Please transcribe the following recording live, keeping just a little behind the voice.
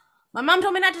My mom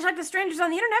told me not to talk to strangers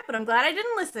on the internet, but I'm glad I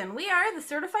didn't listen. We are the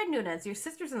Certified Nunas, your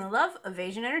sisters in the love of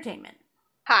Asian entertainment.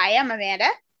 Hi, I'm Amanda.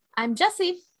 I'm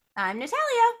Jesse. I'm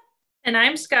Natalia, And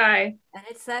I'm Sky. and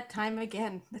it's that time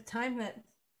again. The time that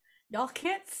y'all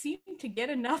can't seem to get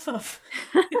enough of.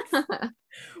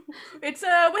 It's what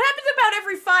happens about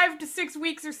every 5 to 6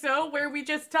 weeks or so, where we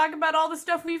just talk about all the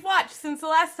stuff we've watched since the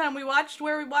last time we watched,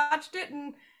 where we watched it,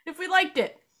 and if we liked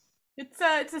it.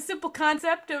 It's a simple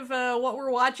concept of what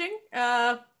we're watching.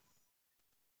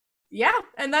 Yeah,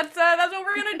 and that's what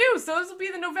we're gonna do. So this will be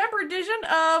the November edition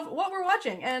of what we're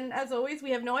watching, and as always,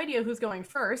 we have no idea who's going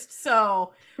first.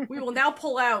 So we will now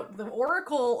pull out the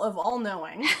Oracle of all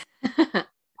knowing,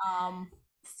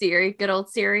 Siri, good old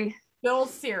Siri. Bill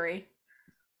Siri.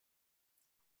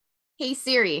 Hey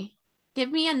Siri,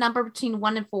 give me a number between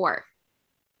 1 and 4.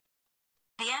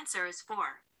 The answer is 4.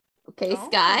 Okay, Oh,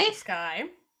 Sky, Sky.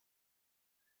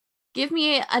 give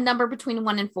me a number between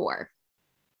 1 and 4.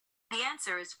 The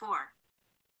answer is 4.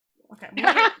 Okay.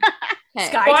 Okay.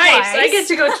 Sky Twice. I get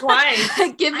to go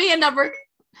twice. Give me a number.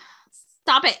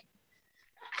 Stop it.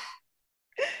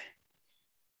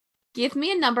 Give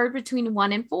me a number between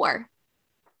 1 and 4.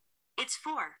 It's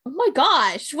 4. Oh my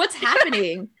gosh, what's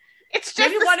happening? It's just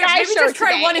Maybe the one- Sky maybe Show just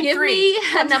try today. one and Give three. me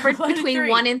a number 1 and between 3.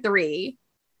 1 and 3.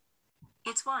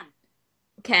 It's 1.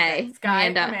 Okay, Sky.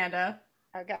 Amanda. Amanda.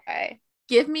 Okay.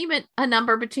 Give me a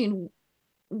number between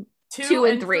 2, 2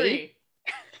 and and 3.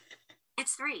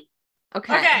 It's 3.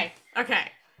 Okay.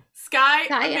 Okay. Sky,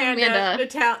 Sky, Amanda,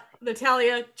 Amanda.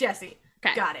 Natalia, Jesse.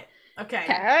 Okay. Got it. Okay.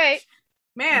 All right.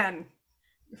 Man,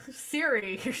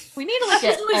 Siri. We need to look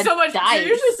at usually a so much. dice. You're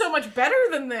usually so much better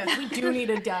than this. We do need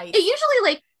a dice. It usually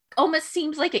like almost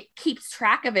seems like it keeps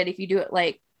track of it if you do it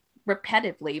like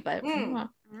repetitively, but Mm.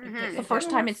 it's the first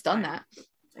time it's done that.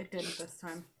 It didn't this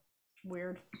time.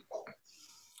 Weird.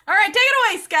 All right, take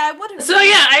it away, Sky. So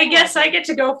yeah, I guess I get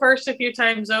to go first a few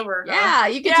times over. huh? Yeah,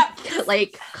 you get to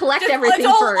like collect everything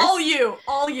it's first. all you.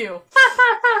 All you.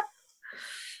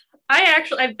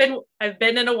 I've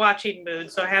been in a watching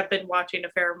mood, so I have been watching a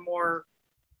fair more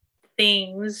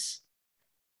things.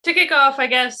 To kick off, I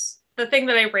guess the thing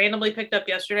that I randomly picked up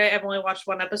yesterday, I've only watched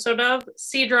one episode of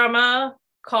C-drama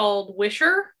called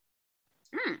Wisher.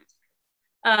 Hmm.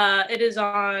 It is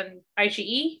on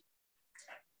IGE.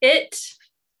 It's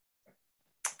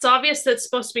obvious that it's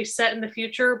supposed to be set in the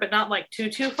future, but not like too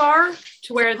far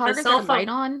to where Part the of cell their phone. light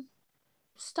on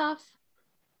stuff.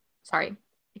 Sorry.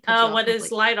 I cut you off What is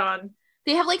completely. light on?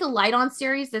 They have like a light on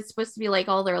series that's supposed to be like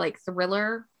all their like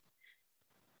thriller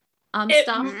It-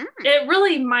 stuff. It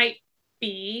really might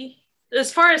be,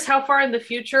 as far as how far in the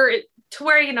future, to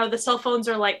where the cell phones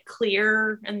are like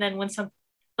clear, and then when some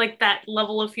like that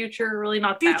level of future, really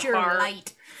not Future that far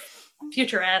light.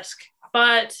 future-esque,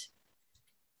 but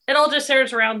it all just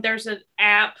centers around there's an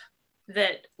app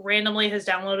that randomly has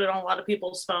downloaded on a lot of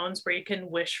people's phones where you can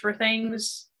wish for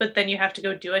things, but then you have to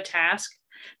go do a task.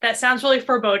 That sounds really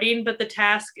foreboding, but the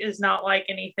task is not like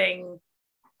anything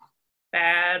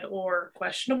bad or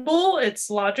questionable. It's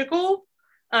logical.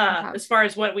 As far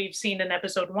as what we've seen in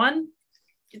episode 1,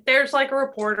 there's like a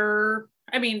reporter.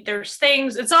 I mean, there's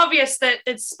things. It's obvious that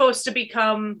it's supposed to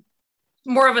become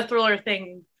more of a thriller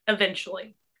thing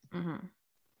eventually. Mm-hmm.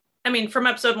 I mean, from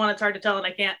episode 1, it's hard to tell, and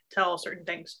I can't tell certain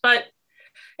things, but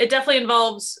it definitely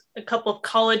involves a couple of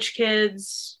college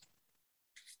kids.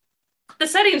 The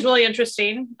setting's really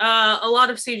interesting. A lot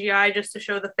of CGI just to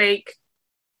show the fake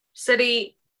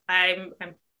city. I'm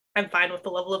fine with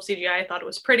the level of CGI. I thought it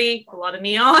was pretty. A lot of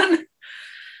neon.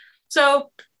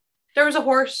 So there was a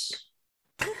horse.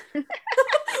 Ooh.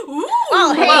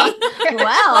 Oh, hey.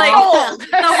 Wow. Like,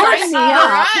 the horse. Sign me All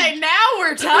up. right, now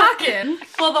we're talking.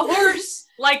 Well, the horse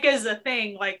like is a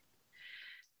thing. Like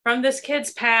from this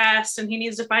kid's past, and he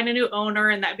needs to find a new owner,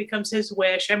 and that becomes his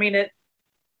wish. I mean, it.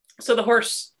 So the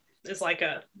horse is like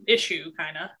a issue,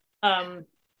 kind of.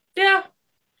 Yeah,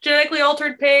 genetically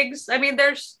altered pigs. I mean,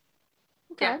 there's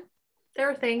Okay. there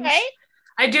are things. Hey.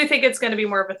 I do think it's going to be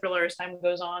more of a thriller as time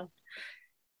goes on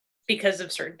because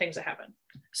of certain things that happen.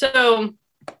 So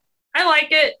I like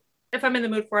it. If I'm in the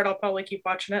mood for it, I'll probably keep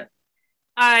watching it.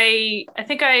 I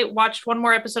think I watched one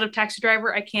more episode of Taxi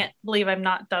Driver. I can't believe I'm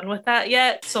not done with that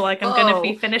yet. So like I'm going to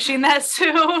be finishing that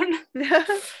soon.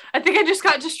 I think I just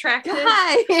got distracted.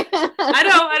 Hi.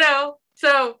 I know.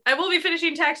 So I will be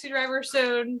finishing Taxi Driver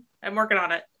soon. I'm working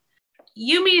on it.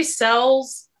 Yumi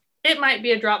Cells, it might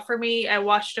be a drop for me. I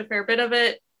watched a fair bit of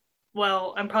it.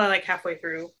 Well, I'm probably like halfway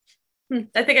through.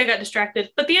 I think I got distracted,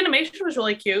 but the animation was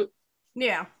really cute.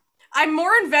 Yeah. I'm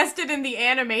more invested in the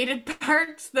animated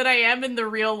parts than I am in the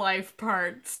real life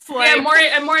parts. Like, Yeah,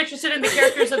 I'm more interested in the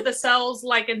characters of the cells,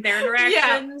 like in their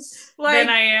interactions, like- than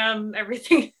I am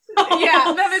everything else.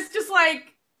 yeah, no, it's just like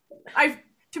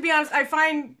to be honest, I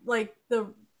find like the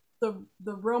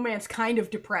romance kind of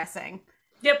depressing.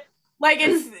 Yep. Like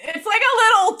it's like a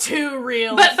little too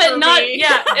real, But for not me.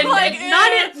 yeah, and Like,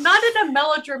 not in a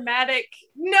melodramatic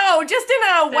no, just in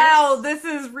a wow, this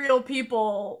is real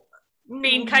people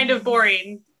being kind of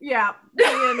boring. Yeah,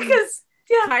 being Because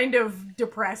yeah. kind of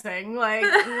depressing. Like,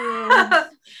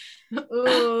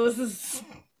 this is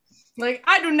like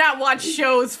I do not watch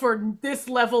shows for this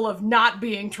level of not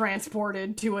being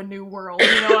transported to a new world.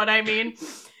 You know what I mean?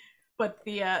 But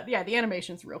the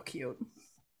animation's real cute.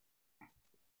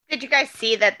 Did you guys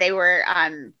see that they were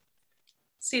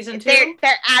Season 2.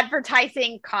 they're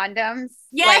advertising condoms?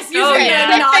 Yes, Like, using yeah.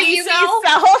 the with naughty the cell.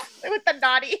 with the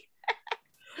naughty.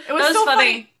 It was That was so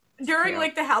funny. During Yeah.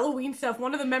 like the Halloween stuff,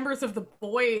 one of the members of the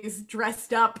boys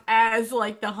dressed up as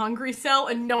like the hungry cell,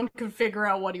 and no one could figure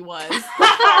out what he was. Like,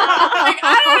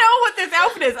 I don't know what this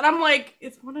outfit is, and I'm like,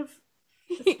 it's one of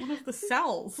the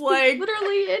cells. Like,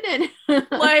 Literally in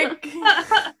it. like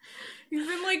he's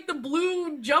in like the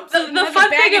blue jumpsuit The and has fun a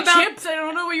bag thing of about- chips. I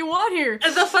don't know what you want here.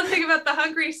 And the fun thing about the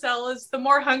hungry cell is the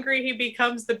more hungry he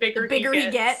becomes, the bigger, The bigger he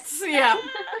gets, yeah.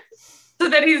 So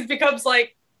that he becomes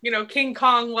like, King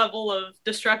Kong level of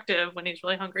destructive when he's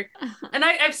really hungry. And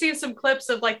I've seen some clips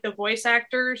of like the voice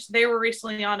actors. They were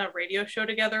recently on a radio show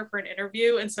together for an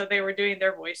interview, and so they were doing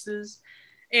their voices.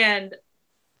 And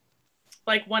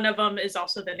like one of them is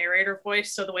also the narrator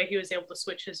voice, so the way he was able to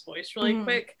switch his voice really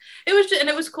quick.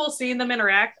 It was cool seeing them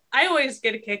interact. I always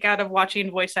get a kick out of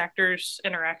watching voice actors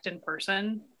interact in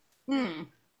person.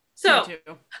 So Me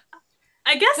too.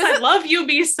 I guess I love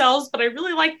UB cells, but I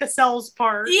really like the cells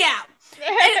part. Yeah. And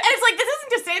it's like, this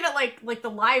isn't to say that like the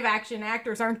live action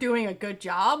actors aren't doing a good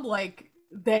job. Like,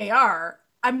 they are.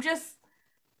 I'm just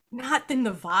not in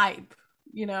the vibe,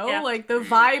 Yeah. Like the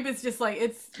vibe is just like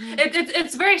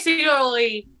It's very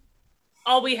singularly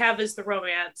all we have is the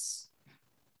romance.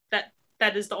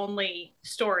 That is the only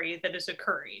story that is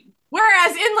occurring.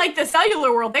 whereas in like the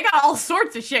cellular world, they got all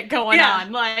sorts of shit going Yeah.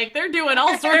 on. Like, they're doing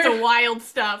all sorts of wild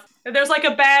stuff. And there's like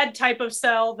a bad type of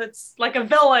cell that's like a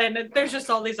villain, and there's just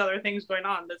all these other things going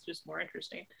on that's just more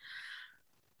interesting.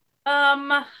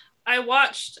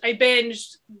 I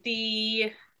binged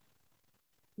the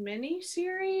mini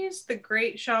series, The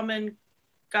Great Shaman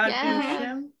God Yeah.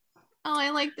 Shim. Oh,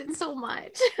 I liked it so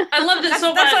much. I loved it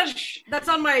so That's much. That's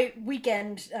on my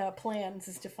weekend plans,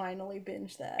 is to finally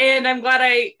binge that. And I'm glad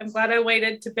I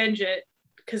waited to binge it,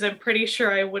 because I'm pretty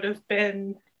sure I would have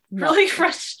been really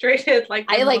frustrated.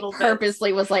 Like I in like little bits.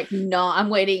 purposely was like, no, I'm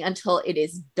waiting until it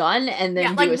is done and then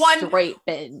Yeah, like do a one- straight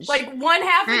binge. Like one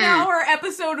half an hour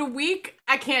episode a week,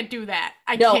 I can't do that.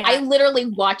 I no, can't. I literally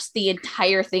watched the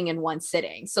entire thing in one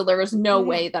sitting. So there was no Mhm.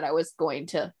 way that I was going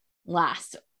to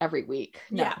last every week.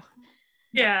 No. Yeah.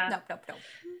 Yeah. No.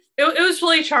 It was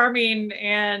really charming,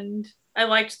 and I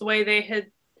liked the way they had,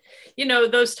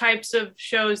 those types of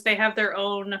shows, they have their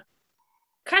own,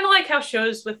 kind of like how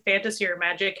shows with fantasy or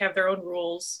magic have their own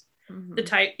rules. Mhm. The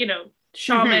type,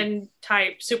 shaman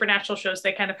type supernatural shows,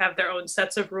 they kind of have their own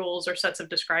sets of rules or sets of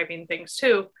describing things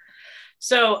too.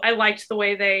 So I liked the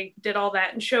way they did all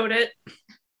that and showed it.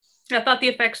 I thought the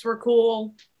effects were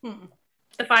cool.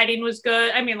 The fighting was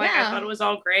good. I mean, I Yeah. thought it was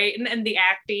all great. And the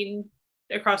acting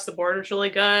across the board was really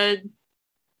good.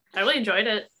 I really enjoyed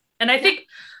it. And I think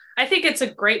it's a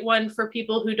great one for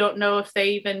people who don't know if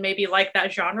they even maybe like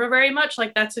that genre very much.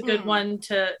 Like, that's a good one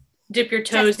to dip your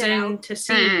toes Test it in out. to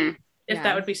see if Yeah.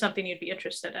 that would be something you'd be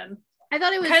interested in. I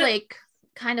thought it was Kind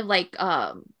of- like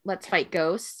Let's Fight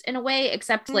Ghosts in a way,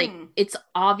 except like Mm. it's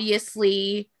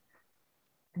obviously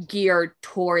geared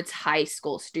towards high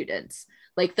school students.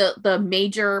 Like the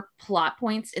major plot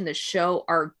points in the show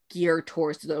are geared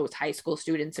towards those high school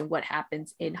students and what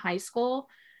happens in high school.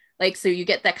 Like, so you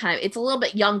get that kind of, it's a little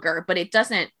bit younger, but it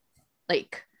doesn't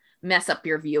like mess up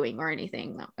your viewing or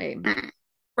anything that way.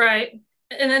 Right.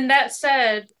 And then that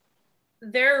said,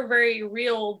 there are very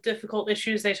real difficult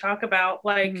issues they talk about,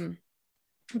 like Mhm.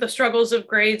 the struggles of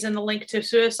grades and the link to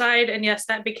suicide. And yes,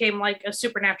 that became like a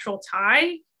supernatural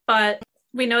tie, but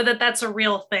we know that that's a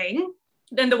real thing.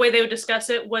 And the way they would discuss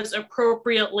it was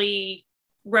appropriately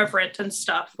reverent and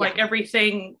stuff. Like,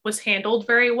 everything was handled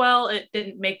very well. It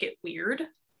didn't make it weird.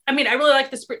 I mean, I really like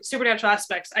the supernatural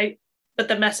aspects. But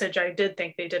the message, I did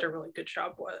think they did a really good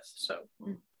job with. So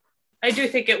I do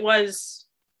think it was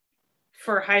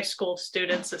for high school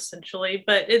students essentially,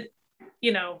 but it,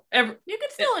 You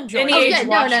could still enjoy Any it. Oh age yeah, no.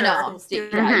 watcher.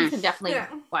 Yeah, you can definitely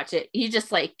Yeah. watch it. You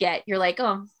just like you're like,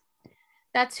 oh,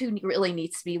 that's who really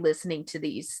needs to be listening to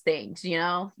these things, you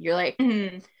know? You're like,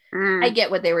 Mhm. Mm. I get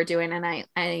what they were doing, and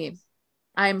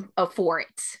I'm for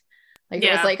it. Like, it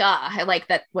was Yeah. like, I like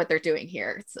that what they're doing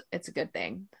here. It's a good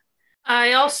thing.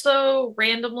 I also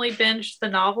randomly binged The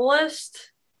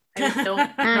Novelist. I don't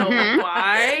know Mhm.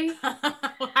 why.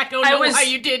 I don't know why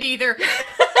you did either.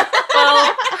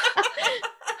 Well,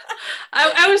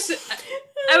 I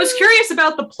was curious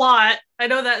about the plot. I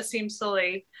know that seems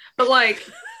silly, but like,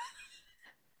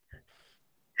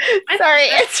 Sorry,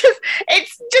 it's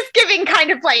just giving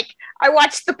kind of like I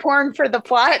watched the porn for the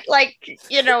plot, like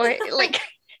like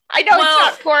I know Well,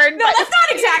 it's not porn, No, but that's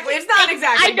not exactly. It's not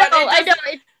exactly. I know, but it I know.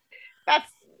 does-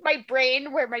 That's my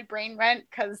brain where my brain went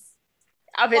because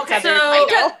of its Okay, other so-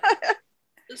 title.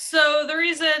 so the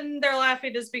reason they're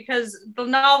laughing is because The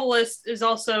Novelist is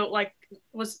also like,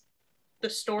 was the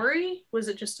story? Was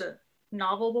it just a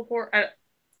novel before?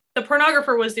 The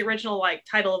Pornographer was the original like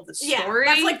title of the story.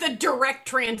 Yeah, that's like the direct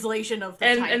translation of the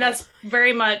title. and that's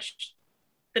very much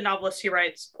The Novelist. He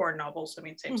writes porn novels. I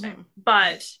mean, same. Mhm.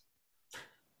 But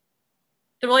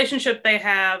the relationship they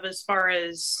have, as far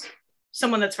as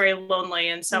someone that's very lonely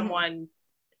and someone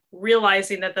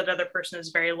realizing that that other person is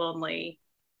very lonely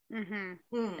Mm-hmm.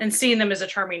 Mm. and seeing them as a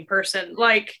charming person,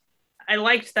 like, I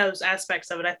liked those aspects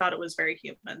of it. I thought it was very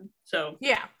human. So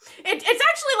Yeah, it's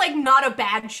actually like not a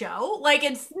bad show. Like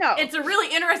it's No. it's a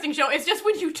really interesting show. It's just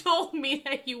when you told me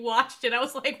that you watched it, I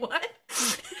was like, what?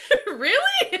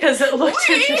 Really? because it looked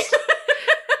Really? interesting.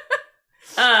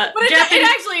 But it Japanese,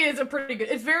 actually is a pretty good.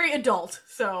 It's very adult.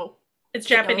 So it's kiddos.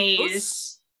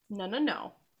 Japanese.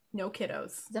 no kiddos.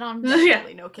 Is it on Yeah.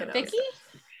 Definitely no kiddos. Vicky?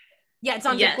 Yeah, it's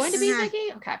on. Yes. Going to be Mhm.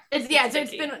 Vicky? Okay. It's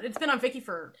Vicky. it's been on Vicky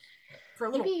for a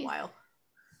little Maybe- while.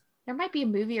 There might be a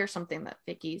movie or something that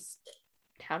Vicky's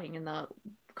touting in the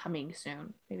coming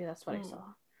soon. Maybe that's what I saw.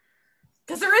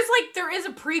 Because there is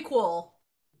a prequel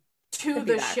to Could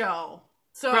be the that. show.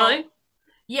 So Really?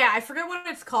 yeah, I forget what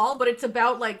it's called, but it's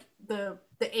about like the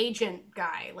agent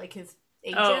guy, like his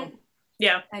agent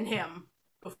Yeah. and him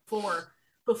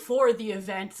before the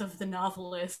events of The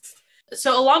Novelist.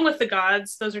 So along with The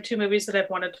Gods, those are two movies that I've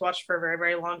wanted to watch for a very,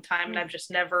 very long time, and I've just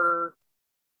never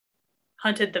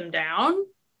hunted them down.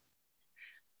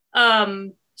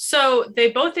 So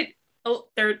they both,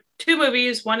 they're two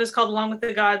movies. One is called Along with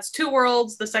the Gods, Two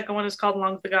Worlds. The second one is called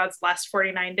Along with the Gods, Last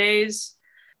 49 Days.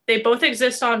 They both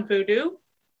exist on Vudu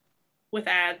with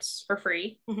ads for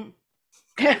free. The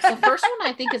first one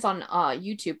I think is on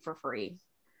YouTube for free.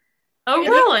 Oh, And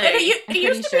really? it I'm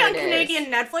used to pretty be on sure it Canadian is.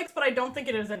 Netflix, but I don't think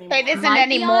it is anymore. It isn't Might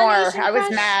be on anymore. Asian I was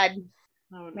Crush. mad.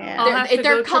 Oh, no. Man. I'll have to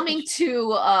They're go coming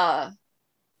to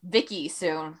Vicky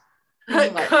soon.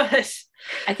 Good.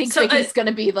 I think So, Vicky's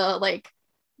gonna be the like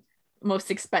most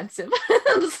expensive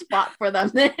spot for them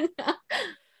then.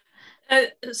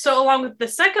 So along with the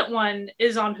second one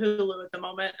is on Hulu at the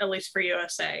moment, at least for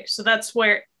USA. So that's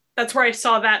where I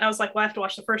saw that, and I was like, well, I have to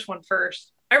watch the first one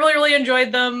first. I really, really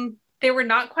enjoyed them. They were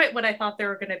not quite what I thought they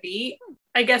were going to be.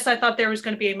 I guess I thought there was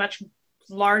going to be a much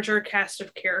larger cast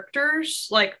of characters,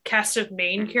 like cast of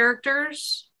main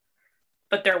characters,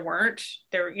 but there weren't.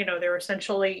 They were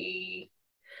essentially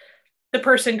the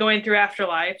person going through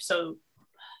afterlife. So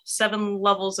 7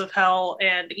 levels of hell,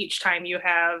 and each time you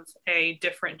have a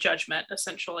different judgment,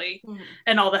 essentially. Mhm.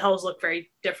 And all the hells look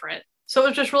very different. So it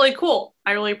was just really cool.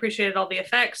 I really appreciated all the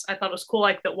effects. I thought it was cool,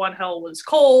 like that one hell was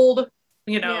cold,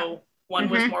 one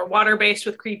was more water-based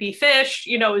with creepy fish.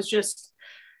 It was just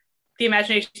the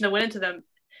imagination that went into them.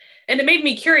 And it made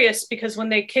me curious because when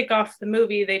they kick off the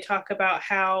movie, they talk about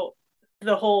how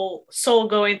the whole soul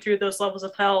going through those levels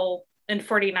of hell in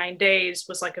 49 days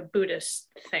was like a Buddhist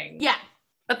thing. Yeah.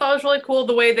 I thought it was really cool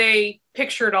the way they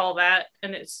pictured all that,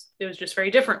 and it was just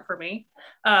very different for me.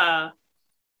 And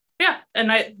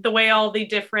the way all the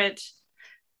different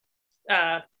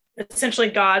essentially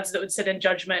gods that would sit in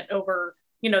judgment over,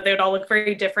 they would all look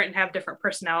very different and have different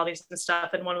personalities and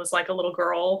stuff. And one was like a little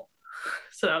girl,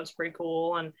 so that was pretty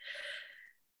cool. And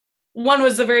one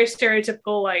was the very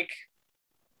stereotypical like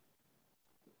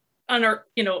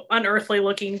unearthly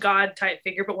looking god type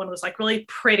figure, but one was like really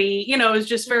pretty. It was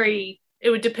just very. It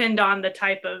would depend on the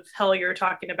type of hell you're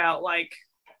talking about. Like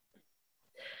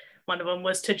one of them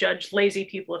was to judge lazy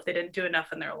people if they didn't do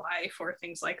enough in their life or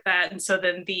things like that. And so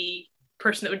then the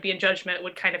person that would be in judgment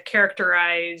would kind of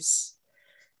characterize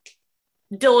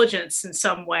diligence in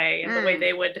some way, and the way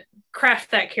they would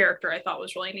craft that character I thought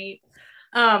was really neat.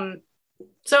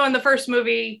 So in the first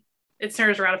movie, it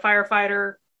centers around a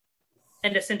firefighter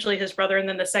and essentially his brother, and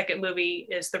then the second movie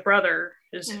is the brother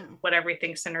is what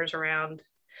everything centers around.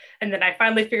 And then I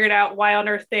finally figured out why on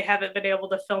earth they haven't been able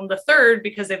to film the third,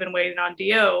 because they've been waiting on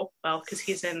Dio. Well, because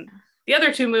he's in the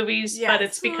other two movies, Yes. but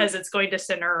it's because it's going to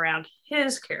center around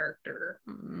his character.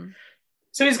 Mm.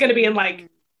 So he's going to be in like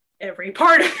every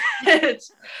part of it.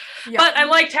 Yeah. But I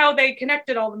liked how they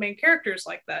connected all the main characters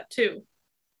like that too.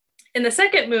 In the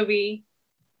second movie,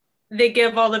 they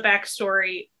give all the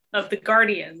backstory of the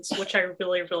Guardians, which I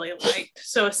really, really liked.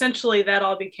 So essentially that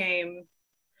all became,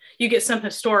 you get some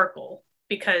historical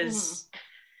because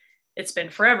it's been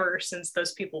forever since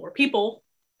those people were people.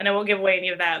 And I won't give away any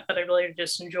of that, but I really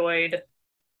just enjoyed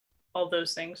all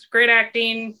those things. Great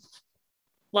acting.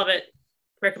 Love it.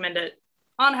 Recommend it.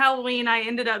 On Halloween, I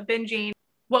ended up binging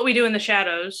What We Do in the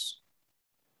Shadows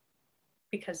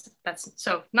because that's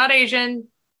so not Asian.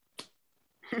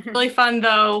 Really fun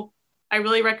though. I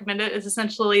really recommend it. It's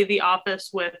essentially The Office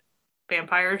with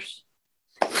vampires.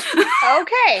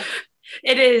 Okay.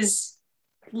 It is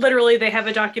literally, they have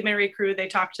a documentary crew. They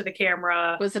talk to the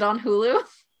camera. Was it on Hulu?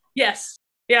 Yes.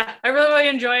 Yeah, I really, really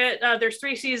enjoy it. There's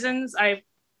 3 seasons.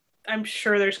 I'm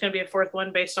sure there's going to be a 4th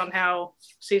one based on how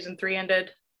season 3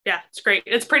 ended. Yeah, it's great.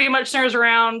 It's pretty much centers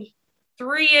around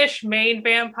 3-ish main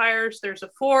vampires. There's a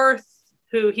 4th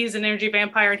who he's an energy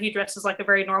vampire and he dresses like a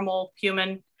very normal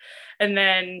human. And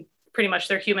then pretty much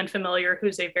their human familiar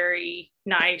who's a very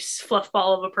nice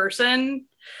fluffball of a person.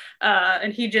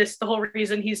 And he just, the whole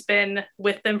reason he's been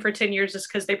with them for 10 years is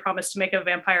because they promised to make a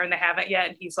vampire and they haven't yet.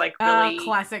 And he's like really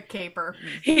classic caper.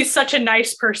 He's such a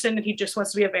nice person and he just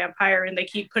wants to be a vampire and they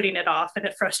keep putting it off and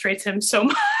it frustrates him so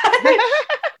much.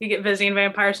 You get visiting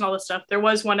vampires and all this stuff. There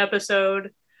was one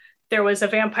episode, there was a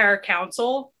vampire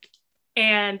council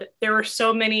and there were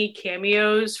so many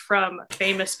cameos from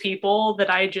famous people that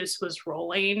I just was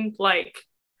rolling like,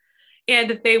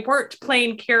 and they weren't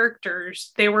playing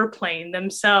characters, they were playing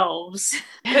themselves.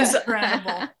 Because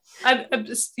Incredible. I'm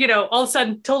just, all of a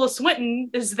sudden Tilda Swinton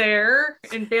is there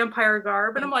in vampire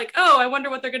garb, and I'm like, oh, I wonder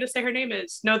what they're going to say her name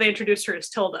is. No, they introduced her as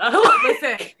Tilda.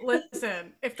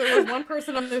 Listen. If there was one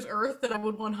person on this earth that I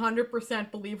would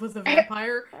 100% believe was a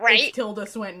vampire, Right? it's Tilda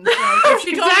Swinton. Like, if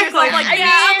she told me, Exactly. I'm like,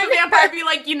 yeah, I'm a vampire, I'd be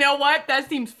like, you know what? That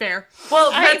seems fair.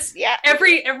 Well, that's yeah.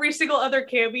 every single other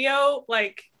cameo,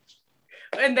 like,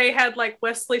 and they had like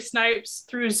Wesley Snipes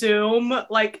through Zoom,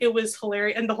 like it was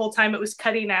hilarious, and the whole time it was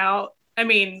cutting out. I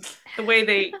mean, the way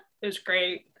it was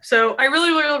great. So I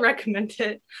really, really recommend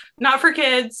it. Not for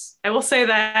kids, I will say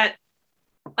that.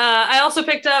 I also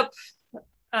picked up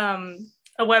a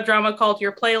web drama called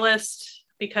Your Playlist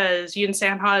because Yoon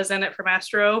Sang-ha is in it from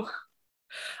Astro.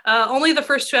 Only the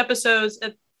first 2 episodes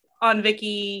on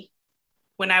Viki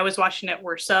when I was watching it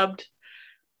were subbed.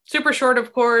 Super short,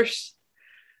 of course.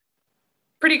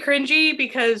 Pretty cringy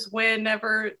because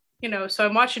whenever, so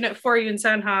I'm watching it for Yoon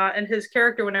Sang-ha and his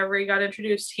character, whenever he got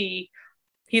introduced,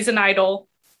 he's an idol.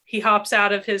 He hops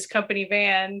out of his company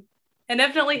van and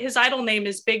evidently his idol name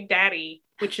is Big Daddy,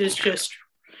 which is just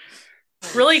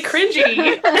really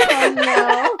cringy.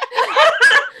 Oh,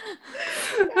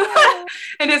 no.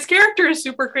 And his character is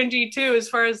super cringy too, as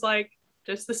far as like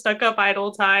just the stuck-up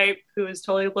idol type who is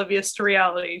totally oblivious to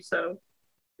reality. So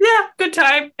yeah, good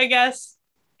time, I guess.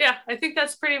 Yeah, I think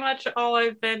that's pretty much all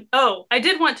I've been. Oh, I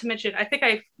did want to mention, I think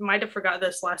I might have forgot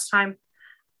this last time.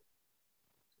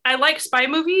 I like spy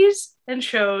movies and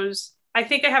shows. I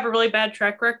think I have a really bad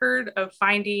track record of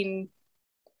finding,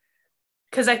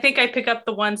 because I think I pick up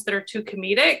the ones that are too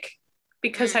comedic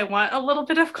because I want a little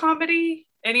bit of comedy.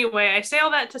 Anyway, I say all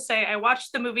that to say I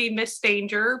watched the movie Miss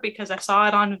Danger because I saw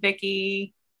it on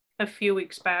Viki a few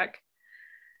weeks back.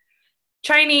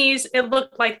 Chinese, it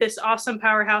looked like this awesome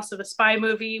powerhouse of a spy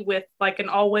movie with like an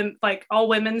all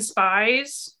women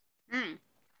spies. Mm.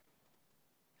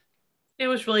 It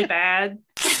was really bad.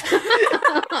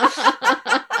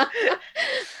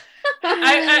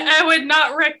 I would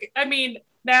not I mean,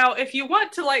 now if you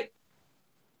want to like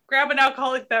grab an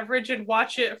alcoholic beverage and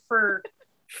watch it for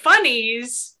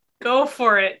funnies, go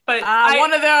for it. But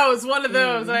one of those,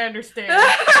 I understand.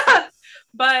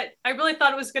 But I really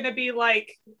thought it was going to be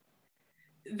like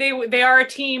they are a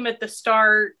team at the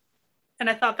start, and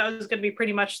I thought that was going to be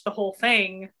pretty much the whole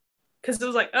thing, because it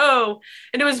was like, oh,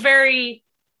 and it was very,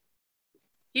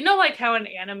 like how in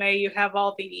anime you have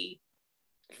all the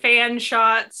fan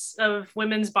shots of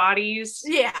women's bodies.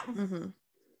 Yeah. Mm-hmm.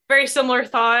 Very similar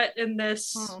thought in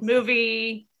this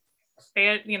movie.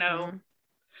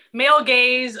 Male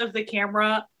gaze of the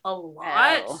camera a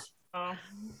lot. Oh.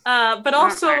 But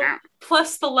also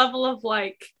plus the level of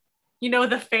like,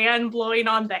 the fan blowing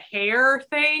on the hair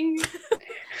thing. Like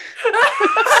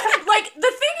the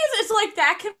thing is, it's like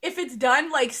that can, if it's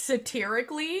done like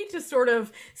satirically to sort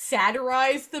of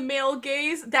satirize the male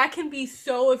gaze, that can be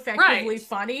so effectively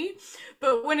funny.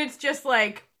 But when it's just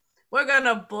like we're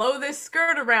gonna blow this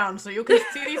skirt around so you can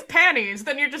see these panties.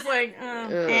 Then you're just like,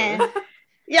 Eh.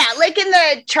 Yeah, like in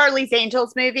the Charlie's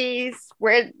Angels movies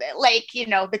where like, you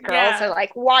know, the girls Yeah. are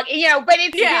like walking, you know, but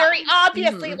it's Yeah. very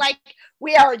obviously Mhm. like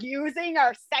we are using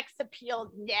our sex appeal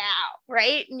now,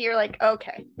 right? And you're like,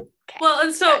 okay. Well,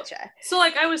 and so Gotcha.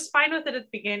 like I was fine with it at the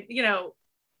beginning, you know,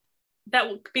 that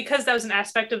because that was an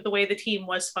aspect of the way the team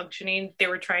was functioning. They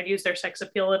were trying to use their sex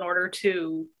appeal in order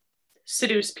to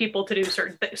seduce people to do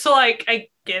certain things. So like I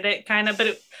get it kind of,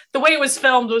 but the way it was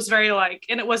filmed was very like,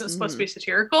 and it wasn't supposed to be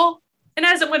satirical. And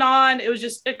as it went on, it was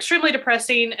just extremely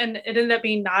depressing, and it ended up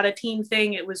being not a team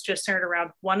thing. It was just centered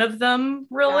around one of them,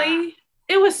 really.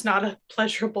 It was not a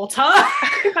pleasurable time.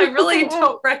 I really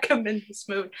don't recommend this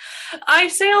movie. I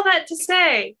say all that to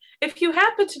say, if you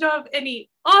happen to know of any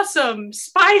awesome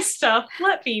spy stuff,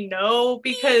 let me know,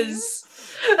 because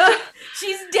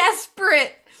she's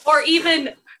desperate. or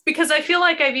even because I feel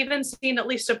like I've even seen at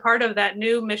least a part of that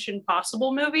new Mission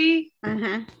Possible movie.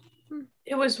 Mhm.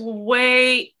 It was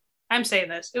way, I'm saying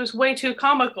this, it was way too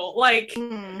comical. Like,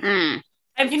 Mm.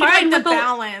 I'm You need fine like with the a,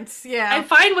 balance. Yeah. I'm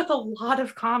fine with a lot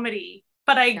of comedy,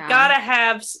 but I Yeah. gotta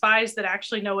have spies that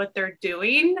actually know what they're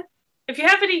doing. If you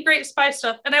have any great spy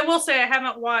stuff, and I will say I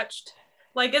haven't watched,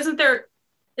 like, isn't there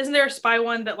a spy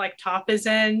one that like Top is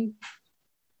in?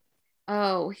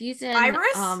 Oh, he's in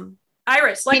Iris?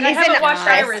 Iris. Like, I He's haven't in watched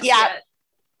Iris, Iris yeah. yet.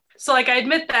 So like I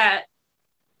admit that.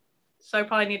 So I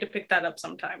probably need to pick that up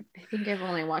sometime. I think I've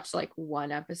only watched like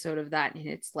one episode of that, and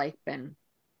it's like been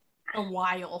A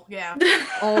while. Yeah.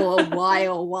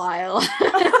 a while.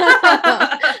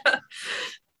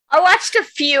 I watched a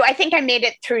few. I think I made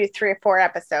it through 3 or 4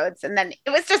 episodes, and then it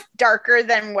was just darker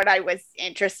than what I was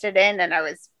interested in, and I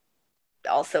was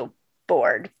also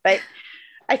bored. But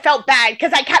I felt bad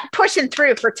because I kept pushing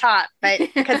through for Top, but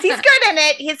because he's good in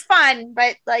it, he's fun.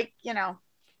 But like, you know,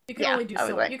 You can yeah, only do I was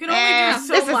so. like, You can only do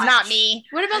so this much. is not me.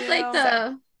 What about like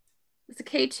Yeah. is the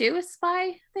K2 a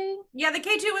spy thing? Yeah, the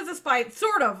K2 is a spy,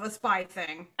 sort of a spy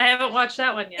thing. I haven't watched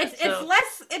that one yet.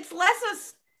 It's less a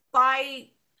spy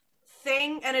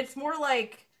thing, and it's more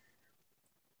like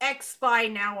ex-spy,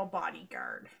 now a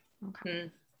bodyguard. Okay.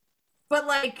 But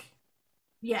like,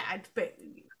 yeah, it's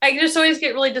I just always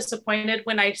get really disappointed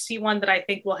when I see one that I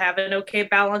think will have an okay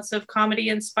balance of comedy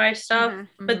and spy stuff, Mhm.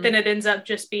 but then it ends up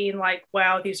just being like,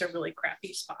 wow, these are really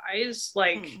crappy spies.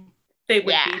 Like, Mm. they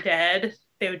would Yeah. be dead.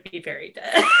 They would be very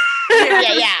dead.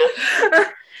 Yeah.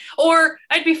 Or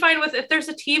I'd be fine with if there's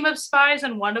a team of spies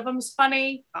and one of them's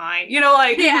funny, fine. You know,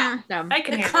 like, Yeah. I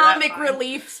can The handle that comic fine.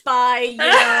 relief spy, you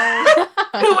know.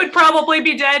 Who would probably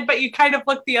be dead, but you kind of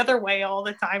look the other way all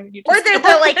the time. And you Or just they're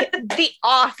the like the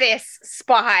office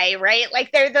spy, right?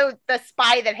 Like they're the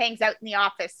spy that hangs out in the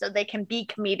office so they can be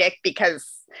comedic because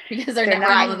because they're They're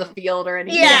never not- out of the field or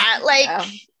anything. yeah, like Yeah.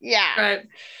 yeah. Right.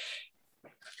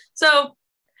 So,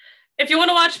 if you want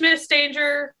to watch Miss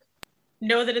Danger,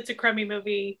 know that it's a crummy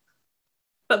movie,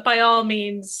 but by all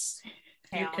means,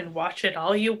 you Yeah. can watch it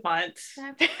all you want.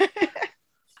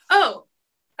 Oh,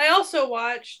 I also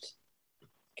watched.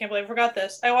 Can't believe I forgot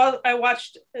this. I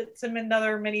watched some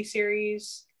another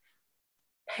miniseries.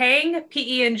 Peng,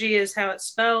 P-E-N-G is how it's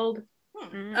spelled.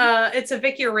 Mhm. It's a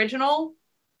Vicky original.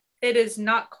 It is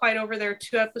not quite over. There are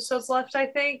 2 episodes left, I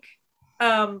think.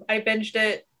 I binged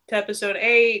it to episode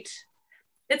 8.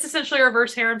 It's essentially a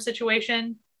reverse harem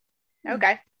situation.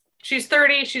 Okay. She's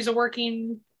 30. She's a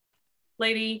working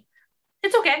lady.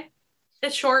 It's okay.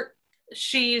 It's short.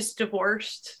 She's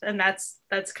divorced, and that's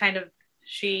kind of,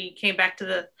 she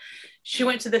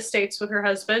went to the States with her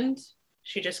husband.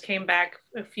 She just came back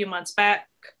a few months back,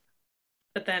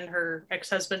 but then her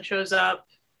ex-husband shows up.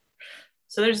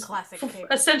 So there's Classic cable.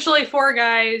 essentially 4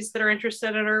 guys that are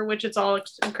interested in her, which it's all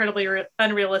incredibly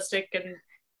unrealistic and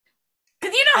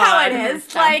Because you know how it Uh,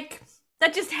 is. Like,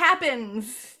 that just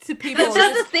happens to people. That's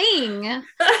just a thing.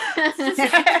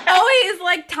 Always,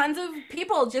 like, tons of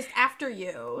people just after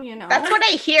you, you know? That's what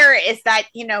I hear is that,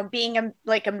 you know, being a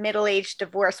middle-aged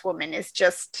divorced woman is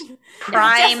just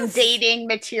prime Just- dating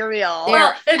material. They're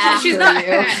well, and she's not,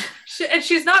 after you.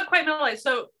 she's not quite middle-aged.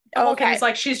 So the whole thing Okay. is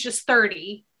like she's just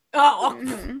 30, Oh,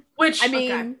 Mhm. which I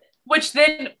mean, Okay.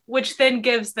 which then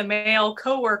gives the male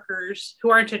coworkers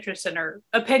who aren't interested in her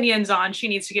opinions on she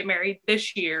needs to get married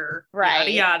this year, Right.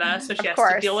 yada yada. So she Of has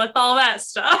course. to deal with all that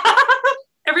stuff.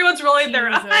 Everyone's rolling their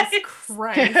eyes. Jesus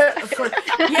Christ. Of course.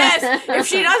 Yes, if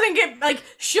she doesn't get, like,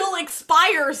 she'll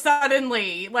expire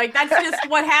suddenly. Like, that's just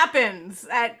what happens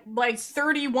at, like,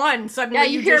 31. Suddenly Yeah,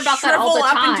 you hear just about that all the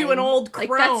shrivel up into time. an old Like,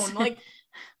 crone. that's- Like,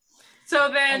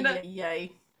 So then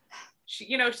yay. she,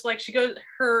 she's like, she goes,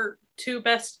 her 2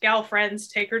 best gal friends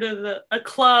take her to a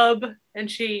club,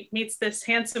 and she meets this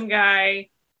handsome guy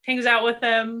hangs out with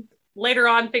him. Later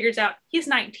on, figures out he's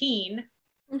 19.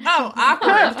 Oh,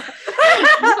 awkward.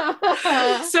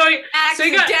 So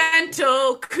he got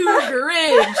Accidental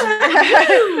cougarage.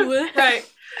 Woo. right.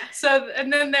 So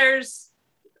and then there's,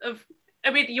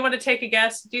 you want to take a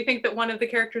guess? Do you think that one of the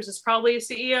characters is probably a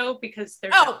CEO because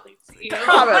they're definitely a CEO?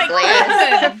 Probably.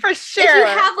 Listen, For If you sure.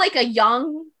 have like a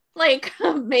young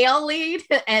male lead,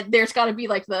 and there's got to be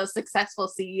like the successful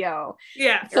CEO.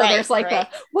 Yeah. So Right, there's like right.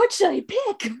 what should I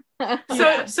pick?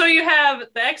 So you have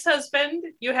the ex-husband,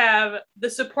 you have the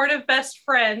supportive best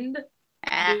friend,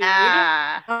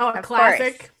 Ah, Oh, Of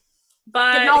classic.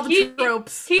 but Getting all the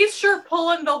tropes. he's sure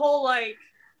pulling the whole like,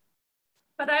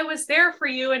 but I was there for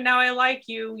you and now I like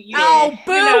you. Oh,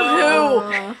 boo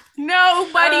know. hoo.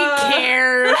 Nobody Uh.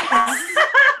 cares.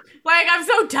 Like, I'm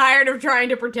so tired of trying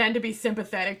to pretend to be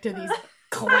sympathetic to these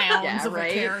clowns Yeah, of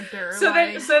right. a character. So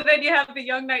like, then you have the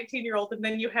young 19-year-old and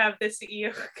then you have the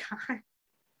CEO guy.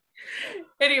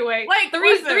 Anyway, Like, the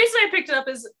reason listen. I picked it up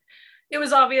is it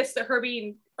was obvious that her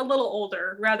being a little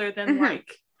older rather than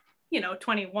Mhm.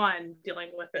 21 dealing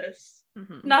with this.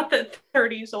 Mhm. Not that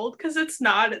 30 is old, because it's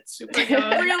not. It's super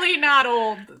young. really not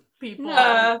old people.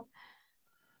 No.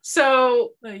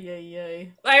 So Ay, ay,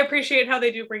 ay. I appreciate how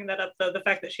they do bring that up, though, the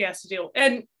fact that she has to deal,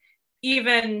 and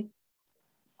even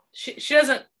she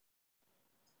doesn't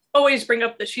always bring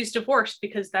up that she's divorced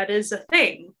because that is a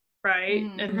thing, right?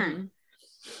 Mhm. And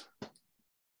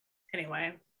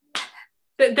anyway,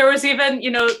 there was even,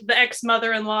 the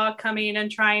ex-mother-in-law coming and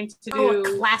trying to Oh, a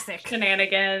do classic.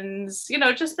 shenanigans,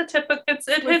 just the typical, it hits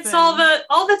Listen. all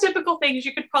the typical things.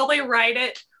 You could probably write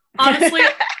it. Honestly,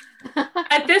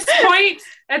 at this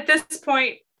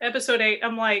point, episode 8,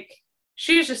 I'm like,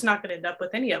 she's just not going to end up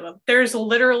with any of them. There's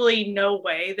literally no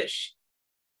way that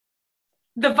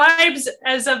the vibes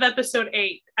as of episode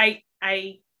 8,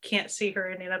 I can't see her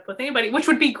ending up with anybody, which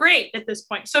would be great at this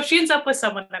point. So if she ends up with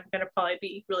someone, I'm going to probably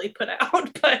be really put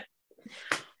out, but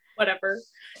whatever.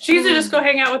 She needs to just go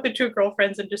hang out with the two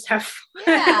girlfriends and just have fun.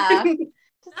 Yeah.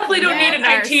 Definitely don't need a Men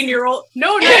are 19-year-old.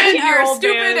 No Men are 19-year-old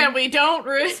stupid man. and we don't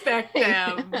respect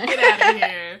them. Get out of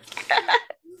here.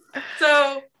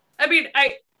 So,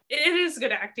 it is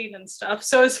good acting and stuff.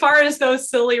 So as far as those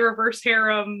silly reverse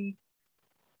harem,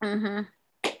 Mhm.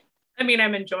 I'm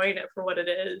enjoying it for what it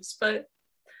is. But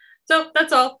so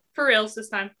that's all for reals this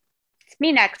time. It's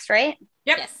me next, right?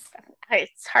 Yep. Yes.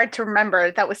 It's hard to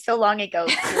remember. That was so long ago.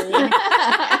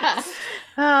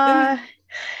 Uh,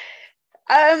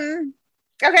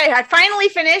 okay, I finally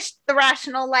finished The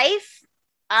Rational Life.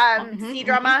 Mhm,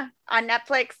 C-drama on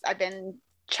Netflix. I've been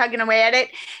chugging away at it,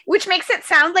 which makes it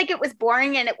sound like it was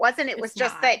boring, and it wasn't. It was It's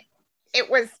just not. that it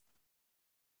was.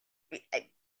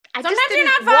 I Sometimes just you're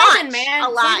didn't not vibing, watch man. a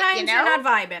lot, Sometimes you know? you're not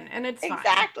vibing, and it's fine.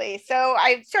 Exactly. So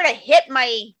I sort of hit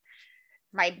my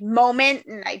moment,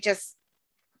 and I just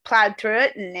plowed through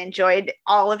it and enjoyed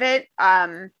all of it.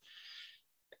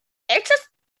 It's just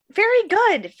very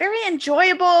good, very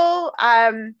enjoyable.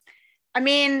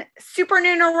 Super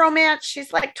Nuno romance.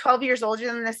 She's like 12 years older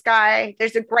than this guy.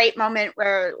 There's a great moment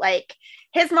where like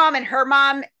his mom and her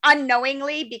mom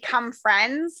unknowingly become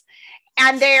friends,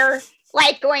 and they're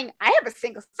like going, I have a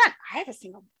single son, I have a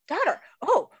single daughter.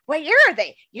 Oh, what year are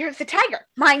they? Year of the tiger.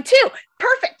 Mine too.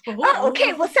 Perfect. Oh,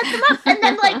 okay, we'll set them up.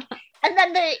 And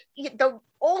then the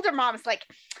older mom's like,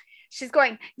 she's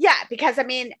going, yeah, because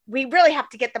we really have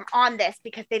to get them on this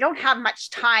because they don't have much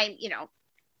time,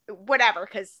 whatever.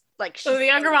 Because like, So the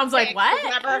younger mom's like, sick or what?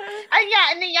 whatever.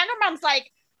 And the younger mom's like,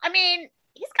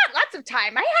 he's got lots of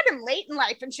time. I had him late in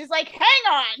life. And she's like, hang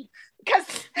on, because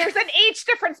there's an age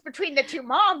difference between the two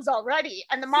moms already.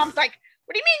 And the mom's like,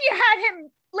 what do you mean you had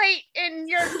him late in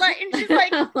your life? And she's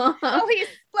like, oh, he's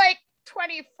like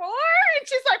 24. And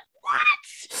she's like,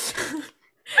 what?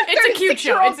 It's a cute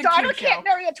show. It's a daughter cute show. can't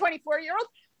marry a 24-year-old.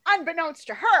 Unbeknownst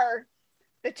to her,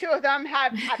 the two of them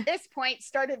have at this point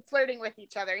started flirting with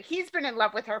each other. He's been in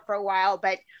love with her for a while,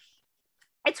 but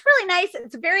it's really nice.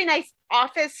 It's a very nice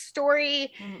office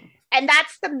story. Mhm. And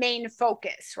that's the main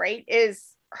focus, right? Is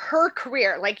her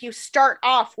career. Like you start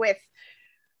off with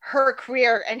her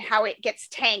career and how it gets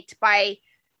tanked by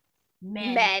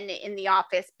men in the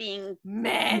office being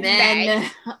Men.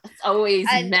 Men. It's always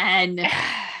And- men.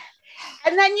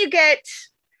 and then you get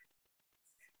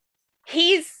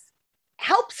he's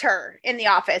helps her in the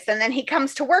office, and then he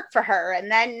comes to work for her,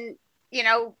 and then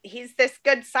he's this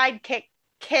good sidekick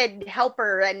kid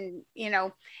helper, and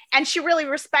and she really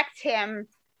respects him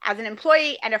as an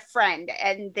employee and a friend,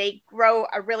 and they grow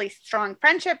a really strong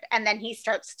friendship. And then he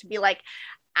starts to be like,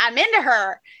 I'm into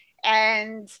her,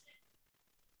 and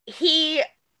he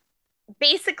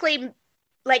basically,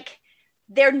 like,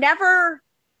 they're never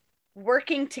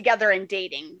working together and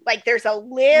dating. Like there's a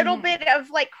little Mhm. bit of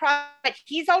like cross, but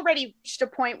he's already reached a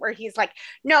point where he's like,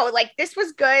 no, like this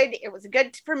was good. It was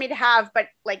good for me to have, but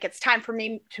like it's time for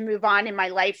me to move on in my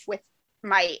life with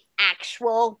my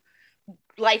actual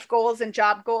life goals and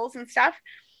job goals and stuff.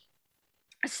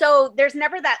 So there's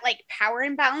never that like power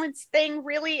imbalance thing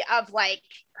really of like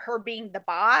her being the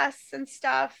boss and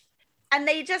stuff. And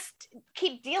they just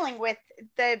keep dealing with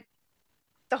the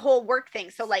whole work thing.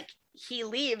 So like he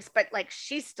leaves, but like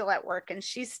she's still at work and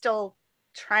she's still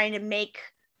trying to make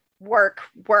work.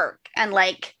 And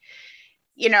like,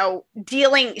 you know,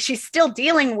 she's still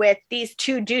dealing with these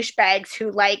two douchebags who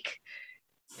like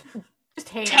Just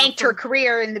hate tanked her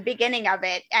career in the beginning of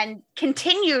it and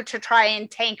continue to try and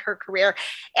tank her career.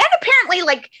 And apparently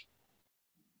like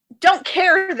don't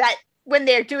care that when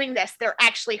they're doing this, they're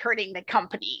actually hurting the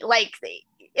company. Like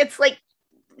it's like,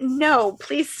 no,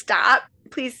 please stop.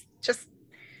 Please just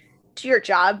do your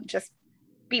job. Just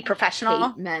be professional.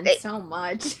 Hate men so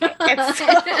much. It's so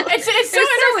It's so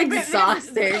interesting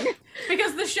exhausting.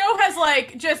 because the show has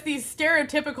like just these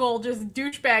stereotypical just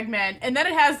douchebag men, and then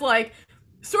it has like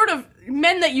sort of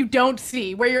men that you don't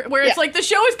see, where it's like the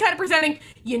show is kind of presenting,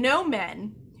 you know,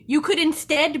 men, you could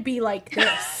instead be like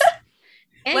this.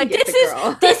 Like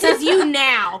this is you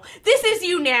now. This is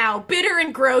you now, bitter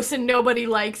and gross and nobody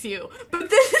likes you.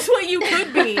 But this is what you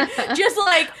could be. Just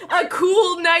like a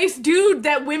cool, nice dude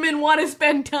that women want to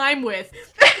spend time with.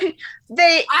 I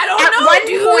don't know. At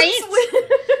one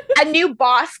point, a new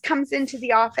boss comes into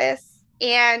the office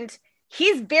and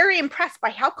he's very impressed by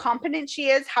how competent she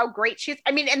is, how great she is.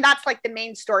 I mean, and that's like the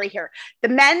main story here. The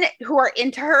men who are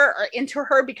into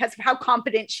her because of how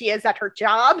competent she is at her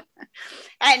job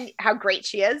and how great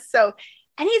she is. So,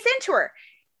 and he's into her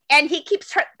and he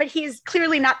keeps her, but he's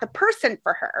clearly not the person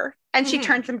for her. And she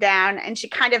turns him down and she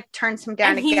kind of turns him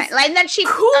down again. And then she's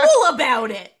cool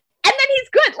about it. And then he's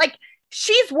good. Like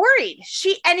she's worried.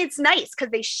 And it's nice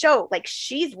because they show like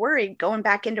she's worried going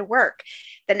back into work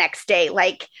the next day.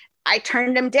 Like, I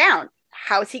turned him down.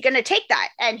 How's he going to take that?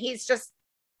 And he's just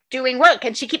doing work.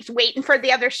 And she keeps waiting for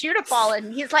the other shoe to fall.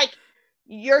 And he's like,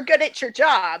 you're good at your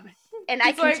job. And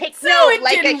I can like, take so no it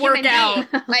like a didn't human work out.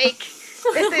 being. Like,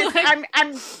 this is,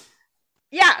 I'm,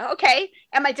 yeah, okay.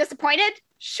 Am I disappointed?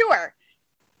 Sure.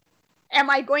 Am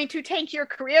I going to tank your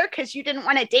career because you didn't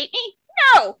want to date me?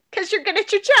 No, because you're good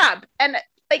at your job. And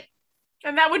like,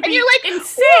 and that would be you're like,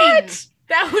 insane. what?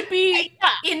 That would be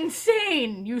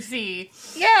insane, you see.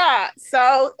 Yeah.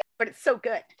 So, but it's so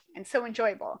good and so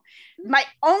enjoyable. My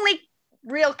only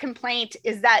real complaint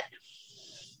is that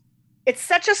it's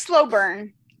such a slow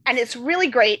burn and it's really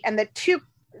great. And the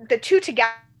two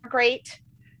together are great.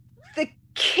 The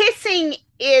kissing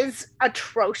is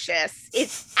atrocious.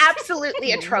 It's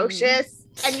absolutely atrocious.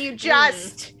 And you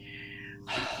just,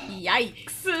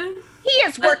 yikes. he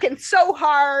is working so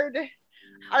hard.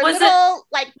 Our Was little,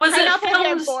 like, was it pineapple head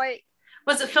filmed- boy.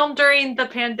 Was it filmed during the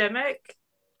pandemic?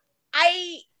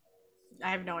 I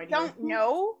have no idea. don't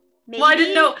know. Maybe. Well, I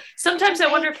didn't know. Sometimes I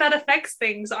wonder if that affects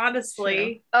things,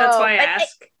 honestly. That's why I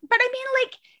ask. But I mean,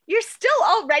 like, you're still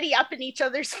already up in each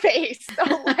other's face. So,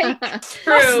 like,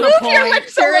 True. move your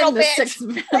lips a They're little in the bit.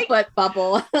 6-foot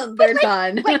bubble. They're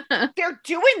done. They're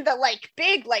doing the, like,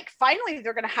 big, like, finally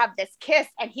they're going to have this kiss.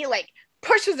 And he, like,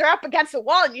 pushes her up against the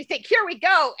wall. And you think, here we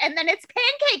go. And then it's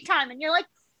pancake time. And you're like,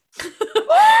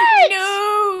 what?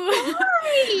 No.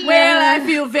 Sorry. Well, I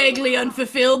feel vaguely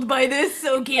unfulfilled by this.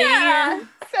 Okay. Yeah.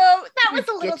 So that was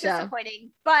a little Getcha.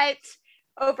 disappointing. But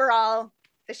overall,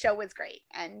 the show was great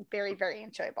and very, very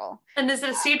enjoyable. And is it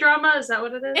a C-drama? Is that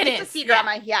what it is? It It's is. a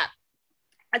C-drama, yeah.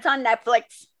 It's on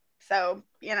Netflix, so,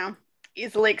 you know,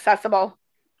 easily accessible.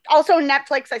 Also on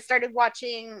Netflix, I started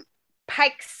watching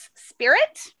Pike's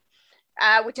Spirit,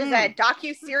 which is a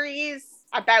docu-series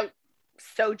about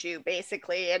soju,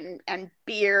 basically, and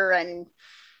beer and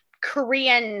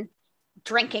Korean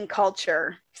drinking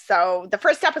culture. So the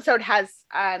first episode has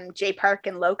Jay Park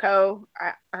and Loco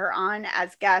are on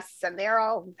as guests, and they're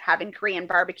all having Korean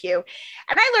barbecue.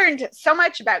 And I learned so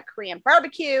much about Korean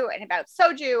barbecue and about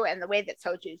soju and the way that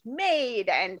soju is made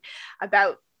and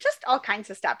about just all kinds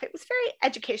of stuff. It was very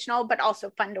educational, but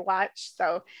also fun to watch.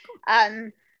 So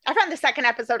I found the second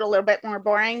episode a little bit more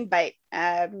boring, but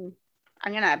I'm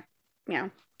going to, you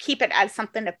know, keep it as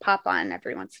something to pop on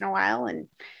every once in a while and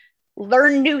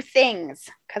learn new things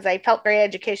because I felt very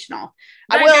educational.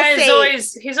 That I will guy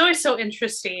say, he's always so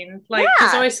interesting. Like, Yeah.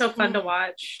 he's always so fun to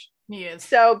watch. He is.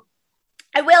 so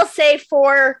I will say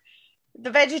for the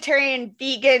vegetarian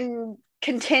vegan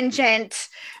contingent,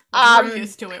 We're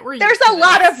used to it. there's a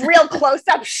lot of real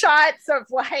close-up shots of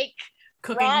like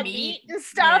cooking raw meat meat and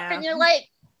stuff, Yeah. and you're like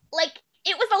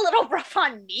it was a little rough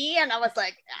on me, and I was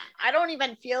like, I don't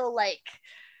even feel like,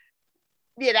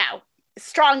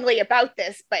 strongly about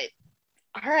this, but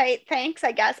all right, thanks,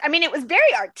 I guess. I mean, it was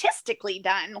very artistically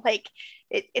done. Like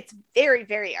it's very,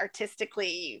 very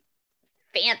artistically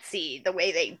fancy the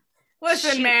way they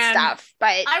Listen, shoot man, stuff.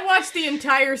 But I watched the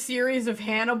entire series of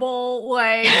Hannibal.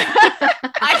 Like,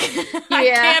 I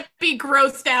can't be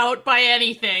grossed out by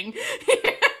anything.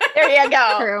 there you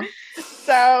go. True.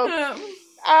 So,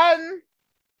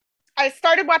 I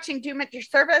started watching Doom at Your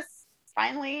Service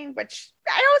finally, which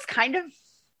I always kind of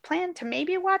planned to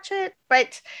maybe watch it,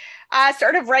 but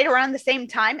sort of right around the same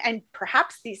time, and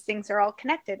perhaps these things are all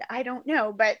connected. I don't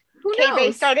know, but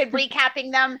K-Bay started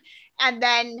recapping them, and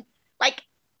then like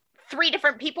 3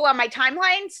 different people on my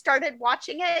timeline started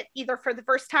watching it either for the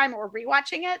first time or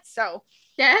rewatching it. So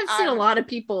yeah, I've seen a lot of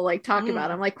people like talk about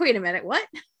it. I'm like, wait a minute, what?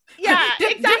 Yeah,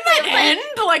 exactly. Didn't that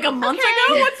end like a month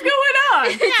ago? What's going on?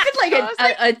 It's been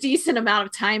like a decent amount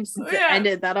of time since it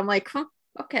ended that I'm like, huh,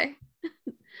 okay.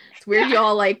 It's weird you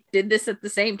all like did this at the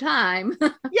same time.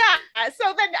 Yeah.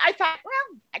 So then I thought,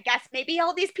 well, I guess maybe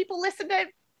all these people listen to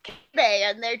K-Bay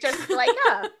and they're just like,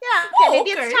 oh, yeah, okay,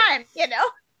 maybe it's time,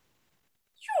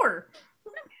 Sure.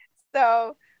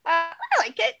 So I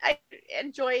like it. I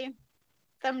enjoy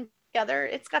them together.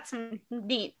 It's got some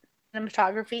neat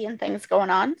cinematography and things going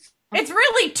on. It's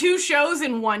really 2 shows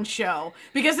in one show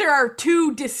because there are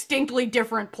 2 distinctly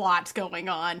different plots going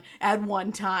on at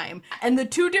one time. And the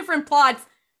 2 different plots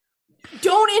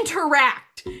don't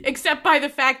interact except by the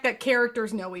fact that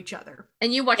characters know each other.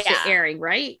 And you watched it airing,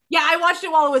 right? Yeah, I watched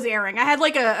it while it was airing. I had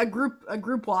like a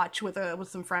group watch with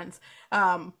some friends.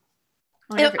 I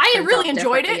really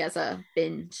enjoyed it as a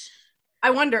binge.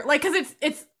 I wonder, like, because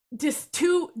it's just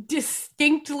 2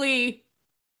 distinctly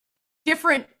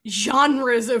different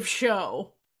genres of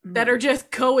show that are just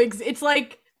it's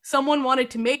like someone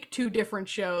wanted to make 2 different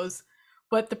shows,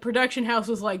 but the production house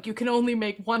was like, you can only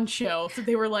make 1 show. So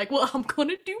they were like, well, I'm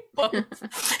gonna do both. And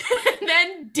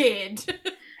then did.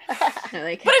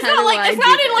 Like, but it's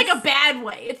not in like a bad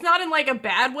way. It's not in like a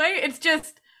bad way. It's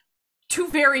just 2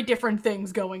 very different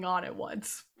things going on at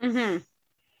once. Mm-hmm.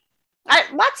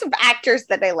 Lots of actors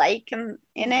that I like in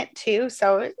it too.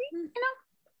 So,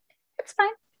 it's fine.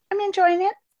 I'm enjoying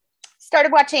it.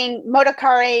 Started watching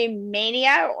Motocore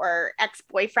Mania, or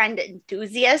Ex-Boyfriend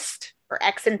Enthusiast, or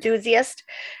Ex-Enthusiast,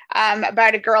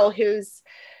 about a girl who's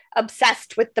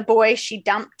obsessed with the boy she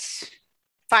dumped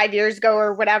 5 years ago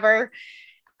or whatever.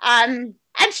 And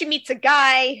she meets a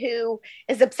guy who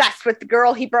is obsessed with the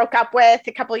girl he broke up with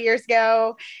a couple of years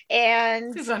ago.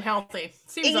 And seems unhealthy.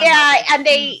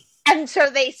 And so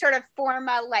they sort of form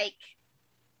a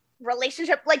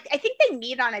relationship. Like, I think they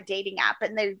meet on a dating app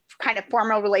and they kind of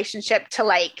form a relationship to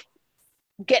like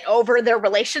get over their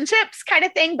relationships kind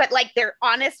of thing, but like they're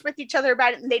honest with each other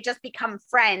about it, and they just become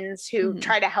friends who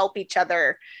try to help each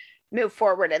other move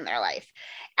forward in their life.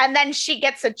 And then she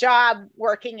gets a job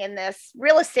working in this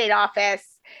real estate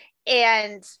office,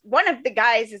 and one of the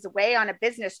guys is away on a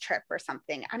business trip or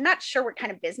something. I'm not sure what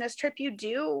kind of business trip you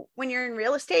do when you're in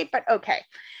real estate, but okay.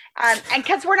 And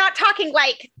because we're not talking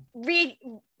like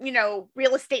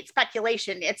real estate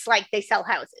speculation, it's like they sell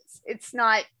houses. It's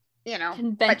not,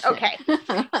 Convention. But okay.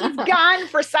 He's gone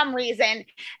for some reason. And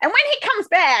when he comes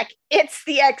back, it's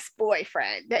the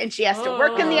ex-boyfriend, and she has to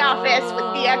work in the office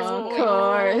with the ex-boyfriend. Of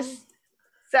course.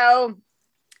 So,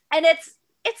 and it's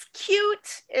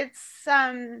cute. It's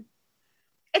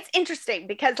interesting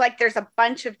because like there's a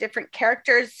bunch of different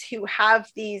characters who have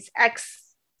these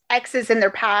exes in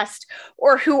their past,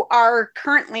 or who are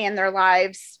currently in their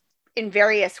lives in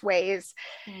various ways.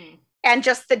 And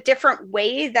just the different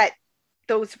way that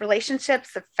those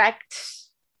relationships affect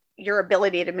your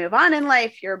ability to move on in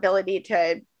life, your ability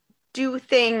to do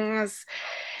things.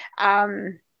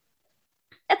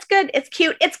 It's good. It's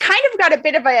cute. It's kind of got a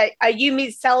bit of a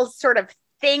Yumi Cells sort of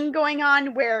thing going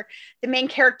on, where the main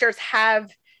characters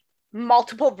have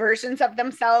multiple versions of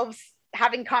themselves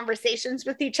having conversations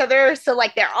with each other. So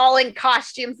like they're all in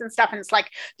costumes and stuff, and it's like,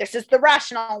 this is the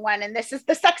rational one, and this is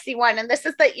the sexy one, and this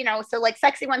is the, so like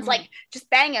sexy one's like, just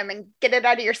bang him and get it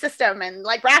out of your system, and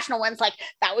like rational one's like,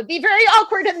 that would be very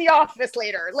awkward in the office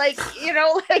later, like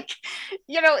so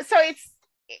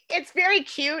it's very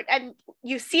cute, and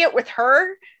you see it with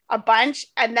her a bunch,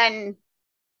 and then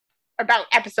about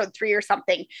episode 3 or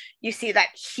something, you see that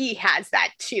he has that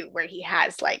too, where he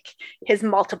has like his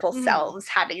multiple selves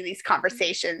having these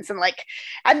conversations, and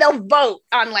they'll vote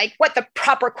on like what the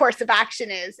proper course of action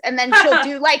is, and then she'll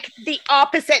do like the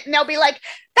opposite, and they'll be like,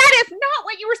 that is not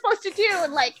what you were supposed to do,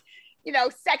 and like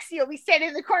Sexy will be standing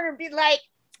in the corner and be like,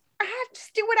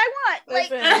 just do what I want. Like,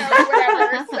 Listen.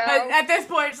 whatever. So. At this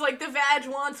point, it's like the vag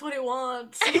wants what it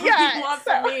wants. Yeah, It wants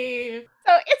so- me.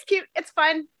 So it's cute. It's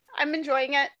fun. I'm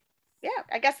enjoying it. Yeah,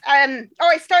 I guess.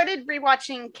 I started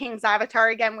rewatching King's Avatar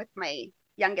again with my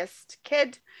youngest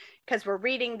kid because we're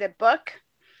reading the book.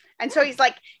 And so he's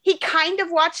like, he kind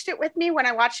of watched it with me when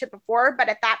I watched it before, but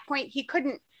at that point he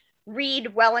couldn't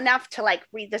read well enough to like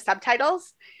read the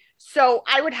subtitles. So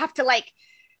I would have to like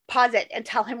pause it and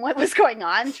tell him what was going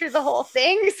on through the whole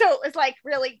thing. So it was like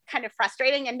really kind of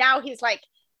frustrating. And now he's like,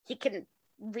 he can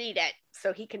read it,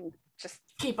 so he can just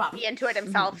Keep up. be into it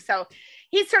himself. So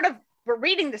he's sort of, we're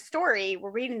reading the story, we're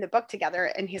reading the book together,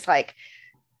 and he's like,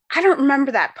 I don't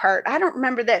remember that part. I don't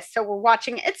remember this. So we're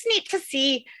watching. It's neat to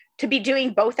see, to be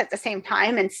doing both at the same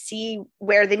time and see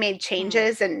where they made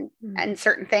changes and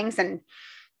certain things, and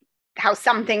how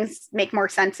some things make more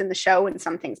sense in the show and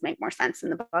some things make more sense in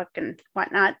the book and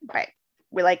whatnot. But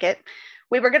we like it.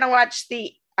 We were going to watch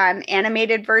the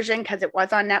animated version because it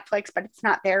was on Netflix, but it's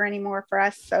not there anymore for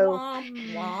us. So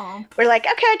Womp, womp. we're like,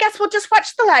 okay, I guess we'll just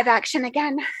watch the live action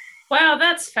again. Wow,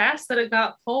 that's fast that it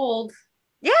got pulled.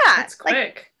 Yeah. That's like,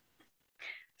 quick.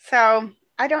 so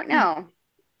I don't know.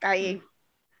 And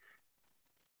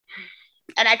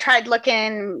I tried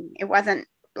looking, it wasn't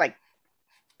like,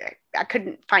 I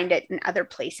couldn't find it in other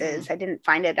places. I didn't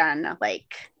find it on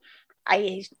like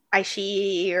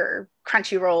iShee or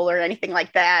Crunchyroll or anything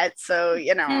like that. So,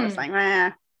 I was like,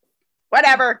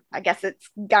 whatever. I guess it's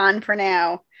gone for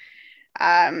now.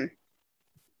 And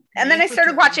then I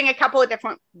started watching a couple of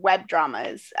different web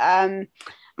dramas. I'm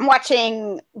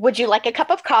watching Would You Like a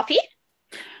Cup of Coffee?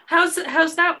 How's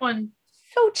that one?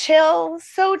 So chill.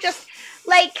 So just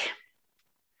like,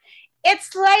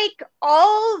 it's like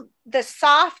all the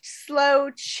soft, slow,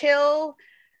 chill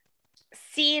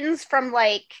scenes from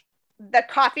like the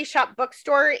coffee shop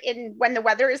bookstore in When the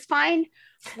Weather is Fine,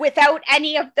 without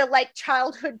any of the like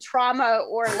childhood trauma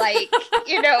or like,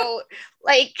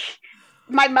 like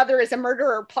my mother is a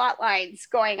murderer plot lines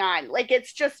going on. Like,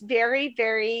 it's just very,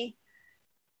 very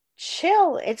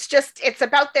chill. It's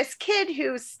about this kid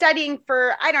who's studying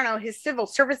for, I don't know, his civil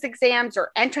service exams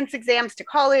or entrance exams to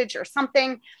college or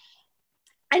something.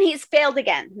 And he's failed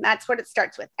again. That's what it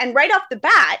starts with. And right off the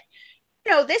bat,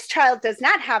 this child does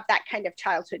not have that kind of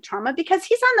childhood trauma because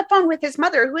he's on the phone with his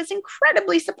mother, who is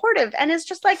incredibly supportive and is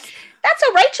just like, that's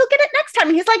all right, she'll get it next time.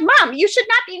 And he's like, Mom, you should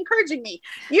not be encouraging me.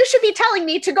 You should be telling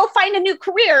me to go find a new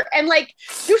career and like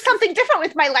do something different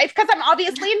with my life because I'm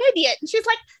obviously an idiot. And she's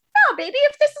like, no, baby,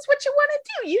 if this is what you want to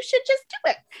do, you should just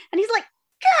do it. And he's like,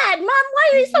 God, Mom, why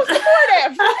are you so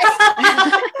supportive?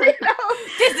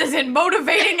 This isn't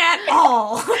motivating at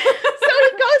all. So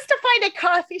he goes to find a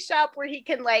coffee shop where he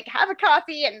can like have a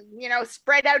coffee and,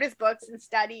 spread out his books and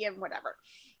study and whatever.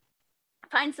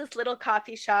 Finds this little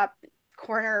coffee shop,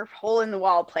 corner, hole in the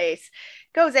wall place,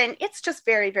 goes in. It's just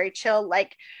very, very chill.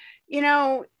 Like,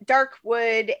 dark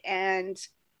wood and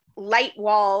light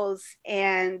walls.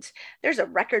 And there's a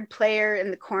record player in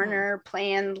the corner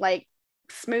playing like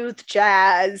smooth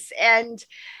jazz. And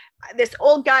this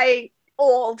old guy,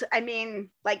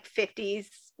 like 50s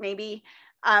maybe,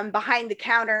 behind the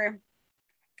counter,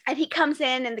 and he comes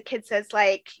in and the kid says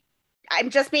like, I'm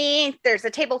just me, there's a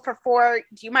table for 4,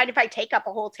 do you mind if I take up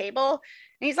a whole table?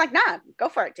 And he's like, nah, go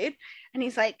for it, dude. And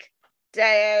he's like,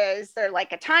 is there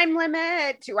like a time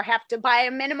limit? Do I have to buy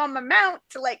a minimum amount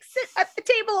to like sit at the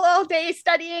table all day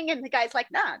studying? And the guy's like,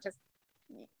 nah, just,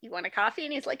 you want a coffee?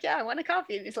 And he's like, yeah, I want a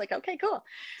coffee. And he's like, okay, cool.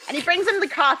 And he brings him the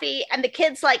coffee, and the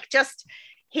kid's like,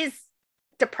 he's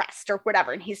depressed or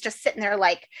whatever. And he's just sitting there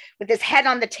like with his head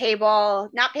on the table,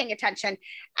 not paying attention.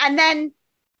 And then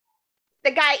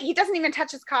the guy, he doesn't even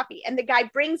touch his coffee. And the guy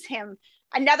brings him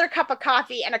another cup of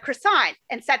coffee and a croissant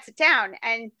and sets it down.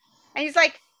 And he's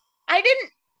like, I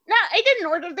didn't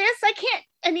order this. I can't.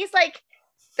 And he's like,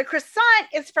 the croissant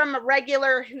is from a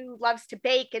regular who loves to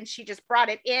bake, and she just brought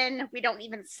it in. We don't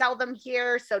even sell them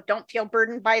here, so don't feel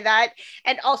burdened by that.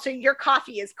 And also, your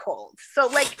coffee is cold, so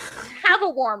like, have a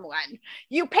warm one.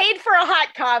 You paid for a hot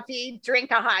coffee,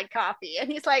 drink a hot coffee.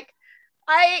 And he's like,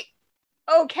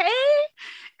 okay.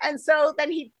 And so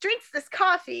then he drinks this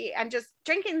coffee, and just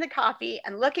drinking the coffee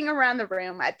and looking around the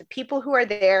room at the people who are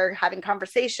there, having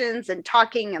conversations and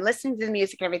talking and listening to the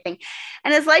music and everything.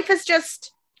 And his life has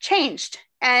just changed.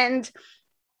 And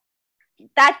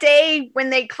that day when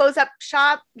they close up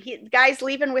shop, the guy's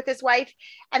leaving with his wife,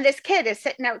 and this kid is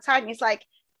sitting outside, and he's like,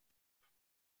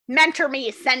 mentor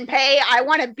me, senpai. I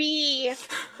want to be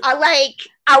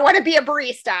a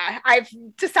barista. I've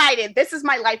decided this is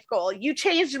my life goal. You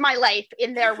changed my life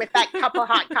in there with that cup of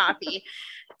hot coffee.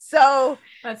 So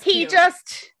That's he cute.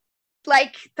 just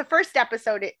like the first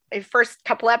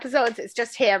couple episodes, it's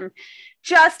just him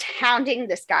just hounding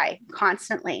this guy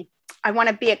constantly. I want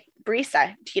to be a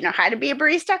barista. Do you know how to be a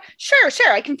barista? Sure,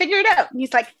 I can figure it out. And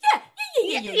he's like,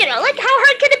 yeah, like how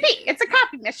hard can it be? It's a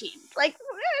coffee machine. Like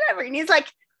whatever. And he's like,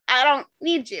 I don't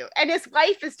need you. And his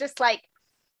wife is just like,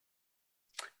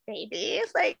 baby,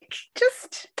 like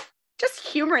just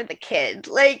humor the kid.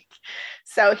 Like,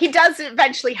 so he does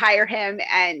eventually hire him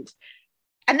and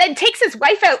then takes his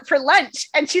wife out for lunch.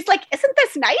 And she's like, isn't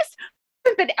this nice?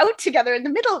 We've been out together in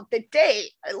the middle of the day,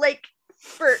 like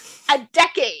for a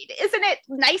decade. Isn't it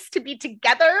nice to be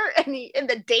together in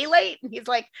the daylight? And he's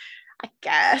like, I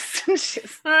guess. So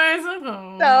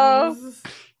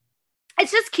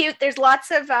it's just cute. There's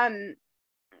lots of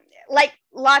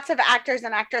actors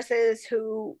and actresses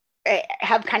who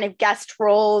have kind of guest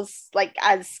roles, like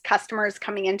as customers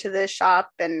coming into the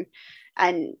shop, and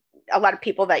a lot of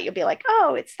people that you'll be like,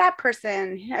 oh, it's that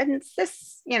person, and it's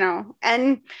this,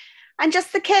 and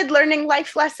just the kid learning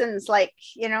life lessons, like,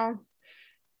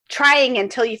 trying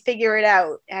until you figure it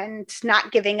out and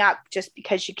not giving up just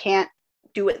because you can't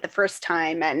do it the first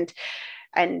time, and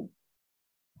the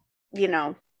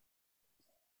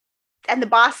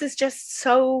boss is just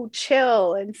so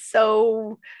chill and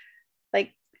so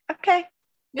like, okay,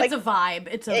 it's a vibe.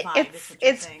 It's a vibe.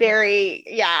 It's very,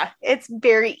 it's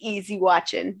very easy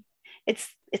watching. It's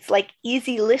like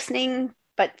easy listening,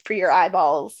 but for your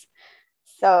eyeballs.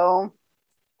 So,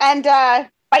 and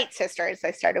Bite Sisters.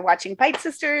 I started watching Bite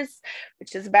Sisters,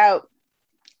 which is about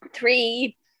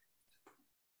 3,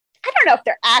 I don't know if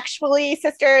they're actually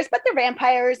sisters, but they're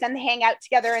vampires and they hang out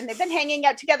together, and they've been hanging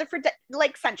out together for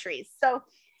like centuries. So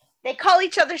they call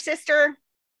each other sister,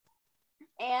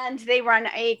 and they run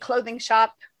a clothing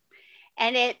shop,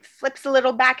 and it flips a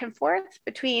little back and forth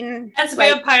between, as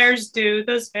vampires do.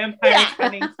 Those vampires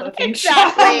running clothing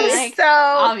shops. Exactly. So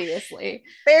obviously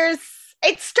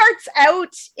it starts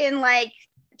out in like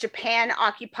Japan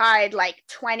occupied, like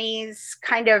 20s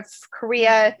kind of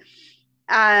Korea,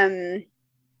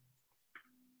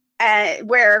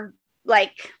 where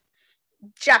like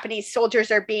Japanese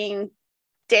soldiers are being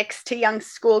dicks to young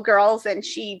schoolgirls, and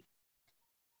she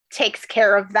takes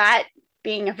care of that.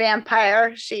 Being a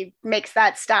vampire, she makes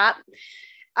that stop.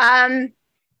 And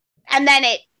then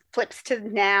it flips to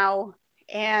now,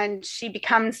 and she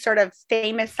becomes sort of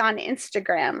famous on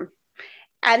Instagram.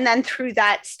 And then through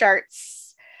that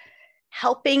starts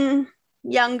helping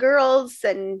young girls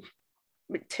and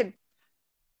to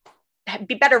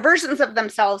be better versions of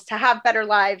themselves, to have better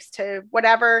lives, to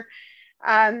whatever.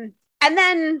 And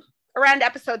then around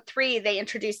episode 3, they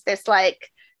introduce this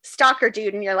like stalker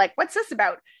dude, and you're like, what's this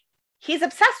about? He's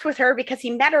obsessed with her because he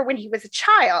met her when he was a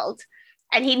child,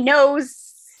 and he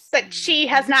knows that she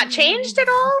has not changed at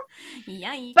all.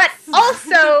 Yikes. But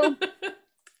also,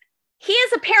 he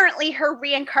is apparently her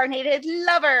reincarnated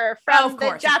lover from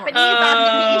the Japanese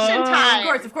occupation time.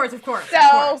 Of course.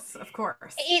 So, of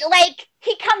course.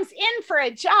 He comes in for a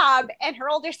job, and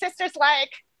her older sister's like,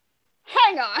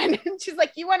 hang on. And she's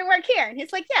like, you want to work here? And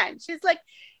he's like, yeah. And she's like,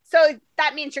 so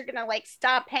that means you're going to like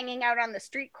stop hanging out on the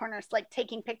street corners, like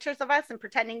taking pictures of us and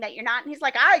pretending that you're not. And he's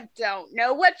like, I don't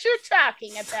know what you're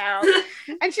talking about.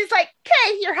 And she's like,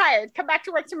 okay, you're hired. Come back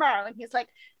to work tomorrow. And he's like,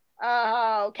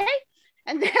 okay.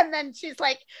 And then she's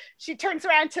like, she turns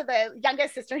around to the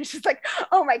youngest sister, and she's like,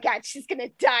 oh my God, she's going to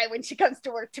die when she comes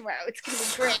to work tomorrow. It's going to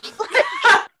be great.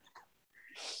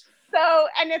 So,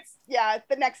 and it's,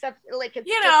 the next step, like, it's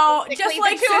just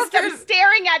like the two of them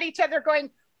staring at each other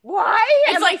going, why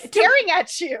am I staring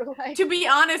at you? Like, to be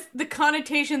honest, the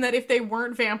connotation that if they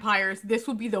weren't vampires, this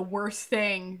would be the worst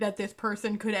thing that this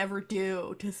person could ever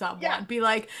do to someone. Yeah. Be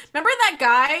like, remember that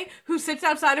guy who sits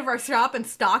outside of our shop and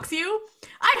stalks you?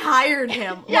 I hired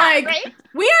him. Right?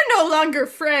 We are no longer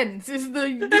friends, is the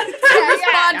response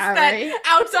that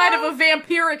outside of a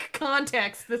vampiric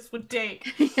context this would take.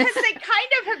 Because they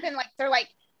kind of have been like, they're like,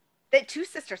 the two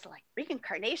sisters are like,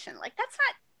 reincarnation. Like, that's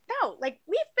not, no, like,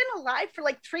 we've been alive for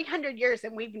like 300 years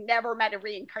and we've never met a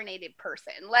reincarnated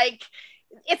person. Like,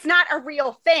 it's not a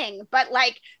real thing, but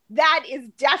like, that is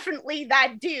definitely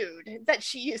that dude that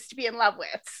she used to be in love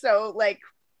with. So like,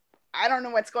 I don't know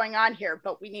what's going on here,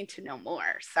 but we need to know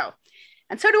more. So,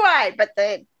 and so do I, but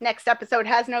the next episode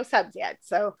has no subs yet.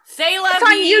 So it's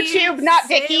on YouTube, not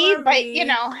Viki, but you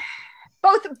know,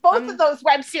 both of those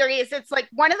web series, it's like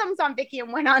one of them's on Viki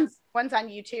and one's on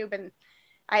YouTube, and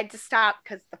I had to stop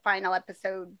because the final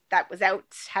episode that was out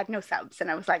had no subs, and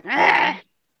I was like,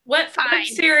 web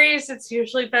series, it's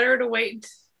usually better to wait.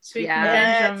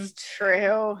 That's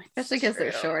true. Especially because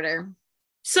they're shorter.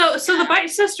 So the Bite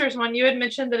Sisters one, you had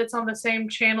mentioned that it's on the same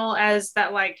channel as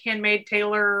that like Handmaid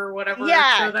Taylor or whatever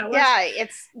show that was. Yeah,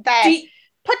 it's the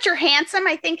Put Your Handsome,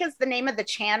 I think is the name of the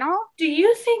channel. Do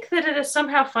you think that it is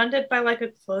somehow funded by like a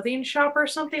clothing shop or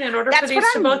something in order That's for these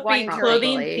what to I'm both wondering. be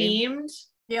clothing themed?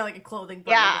 Yeah, like a clothing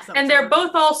brand. Yeah. Of some And they're sort.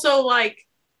 both also like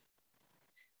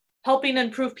helping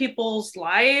improve people's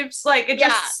lives. Like it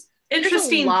just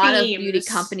interesting There's a lot themes. of beauty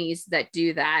companies that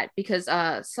do that because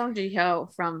Song Ji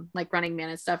Hyo from like Running Man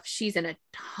and stuff, she's in a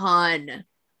ton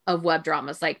of web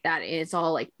dramas like that, and it's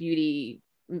all like beauty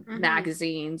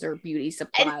magazines or beauty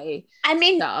supply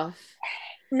stuff.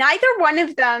 Neither one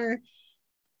of them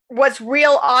was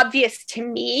real obvious to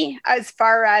me as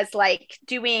far as like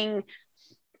doing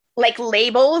like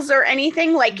labels or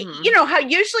anything. Like you know how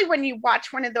usually when you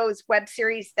watch one of those web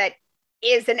series that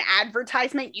is an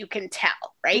advertisement, you can tell,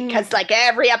 right? Because like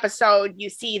every episode you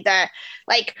see the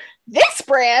like this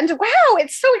brand, wow,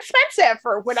 it's so expensive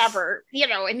or whatever, you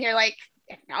know, and you're like,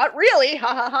 not really,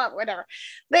 ha ha ha, whatever.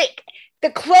 Like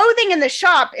the clothing in the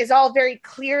shop is all very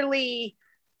clearly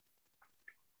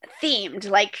themed,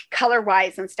 like color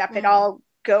wise and stuff. It all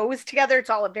goes together. It's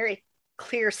all a very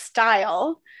clear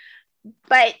style,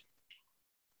 but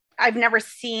I've never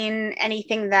seen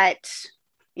anything that,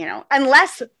 you know,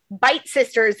 unless Bite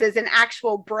Sisters is an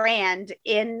actual brand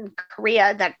in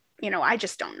Korea that, you know, I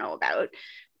just don't know about,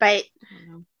 but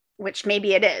which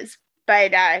maybe it is,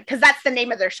 but because that's the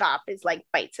name of their shop is like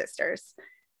Bite Sisters.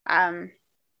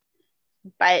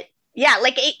 But yeah,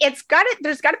 like there's got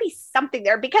to be something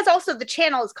there because also the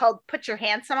channel is called Put Your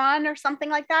Handsome On or something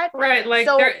like that. Right. Like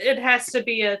so, it has to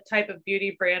be a type of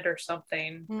beauty brand or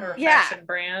something or a fashion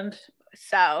brand.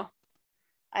 So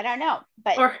I don't know,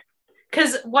 but or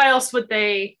because why else would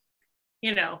they,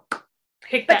 you know,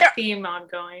 pick that theme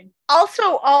ongoing? Also,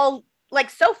 all like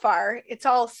so far, it's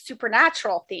all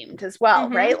supernatural themed as well,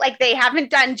 right? Like they haven't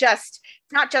done it's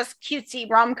not just cutesy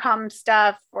rom-com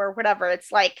stuff or whatever. It's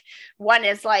like one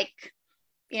is like,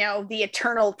 you know, the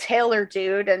Eternal Tailor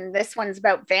dude, and this one's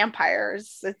about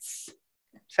vampires.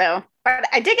 But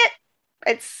I dig it.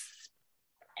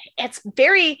 It's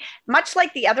very much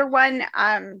like the other one.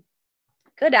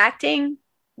 Good acting,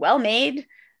 well made,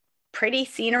 pretty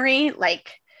scenery.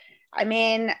 Like, I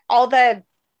mean, all the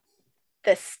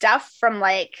stuff from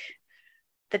like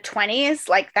the 20s,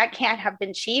 like that can't have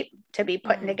been cheap to be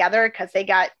putting together because they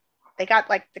got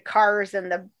like the cars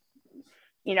and the,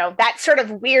 you know, that sort of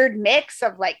weird mix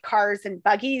of like cars and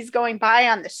buggies going by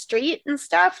on the street and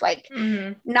stuff, like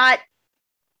not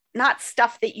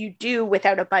stuff that you do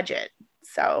without a budget.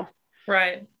 So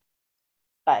right,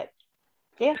 but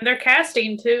yeah, and they're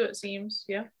casting too, it seems.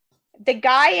 Yeah, the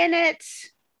guy in it,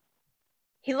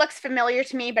 he looks familiar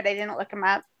to me, but I didn't look him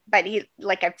up. But he,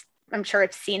 like, I'm sure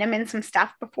I've seen him in some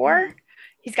stuff before.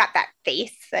 He's got that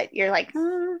face that you're like,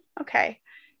 okay.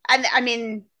 And I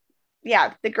mean,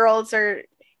 yeah, the girls are.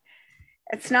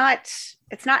 It's not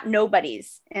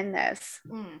nobody's in this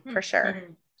for sure.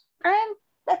 And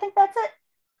I think that's it.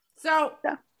 So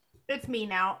it's me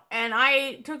now, and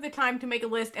I took the time to make a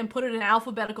list and put it in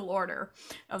alphabetical order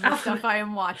of the stuff I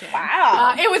am watching.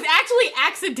 Wow, it was actually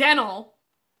accidental.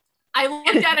 I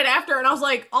looked at it after and I was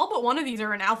like, all but one of these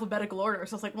are in alphabetical order.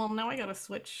 So I was like, well, now I gotta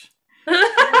switch.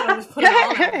 I gotta just put it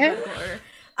all in alphabetical order.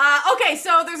 Okay,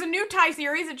 so there's a new Thai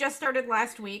series that just started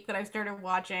last week that I started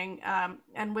watching.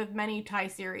 And with many Thai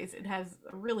series, it has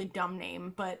a really dumb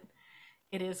name, but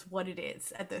it is what it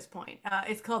is at this point.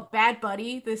 It's called Bad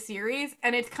Buddy, this series.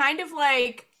 And it's kind of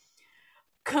like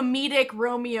comedic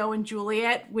Romeo and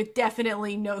Juliet with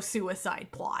definitely no suicide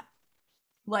plot.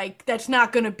 Like, that's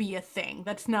not going to be a thing.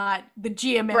 That's not the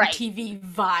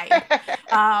GMMTV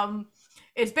vibe.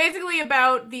 It's basically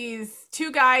about these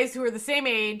two guys who are the same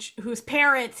age, whose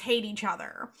parents hate each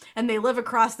other, and they live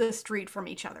across the street from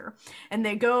each other. And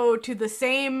they go to the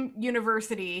same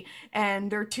university,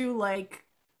 and their two, like,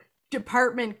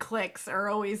 department cliques are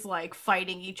always, like,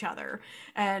 fighting each other.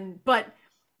 But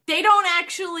they don't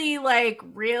actually, like,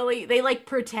 really, they, like,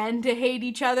 pretend to hate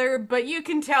each other, but you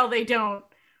can tell they don't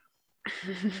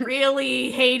really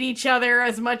hate each other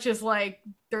as much as like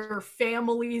their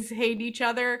families hate each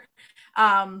other.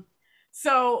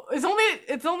 So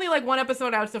it's only like one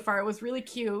episode out so far. It was really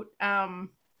cute.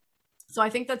 So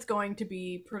I think that's going to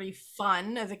be pretty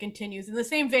fun as it continues, in the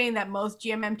same vein that most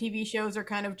GMM TV shows are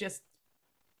kind of just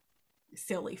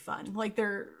silly fun. Like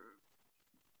they're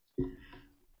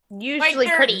usually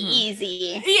pretty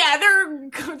easy. Yeah,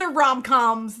 they're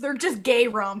rom-coms. They're just gay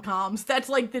rom-coms. That's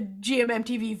like the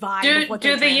GMMTV vibe.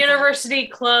 Do the university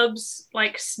clubs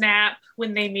like snap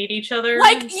when they meet each other?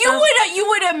 Like you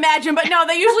would imagine, but no,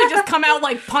 they usually just come out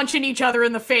like punching each other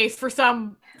in the face for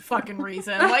some fucking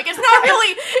reason. Like it's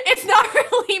not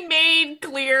really made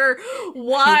clear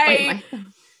why.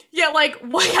 Yeah, like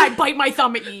why I bite my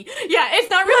thumb at E. Yeah, it's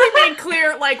not really made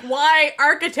clear like why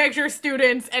architecture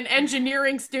students and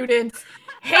engineering students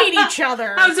hate each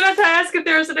other. I was about to ask if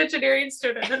there was an engineering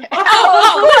student involved.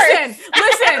 Listen.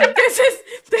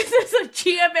 This is a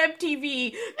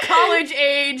GMMTV college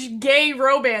age gay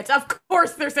romance. Of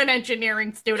course, there's an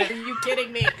engineering student. Are you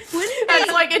kidding me?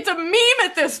 That's like it's a meme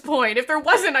at this point. If there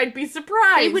wasn't, I'd be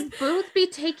surprised. They would both be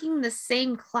taking the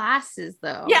same classes,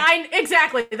 though. Yeah,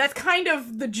 exactly. That's kind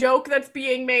of the joke that's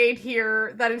being made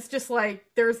here. That it's just like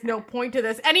there's no point to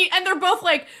this, and they're both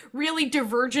like really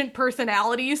divergent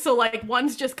personalities. So like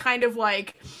one's just kind of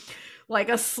like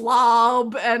a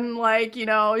slob, and like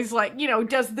he's like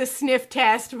does the sniff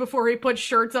test before he puts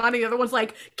shirts on. The other one's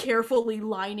like carefully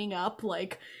lining up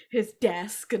like his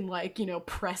desk and like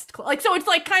pressed like, so it's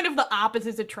like kind of the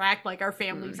opposites attract. Like our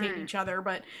families hate each other,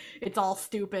 but it's all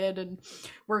stupid, and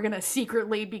we're gonna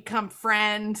secretly become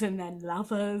friends and then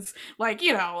lovers. Like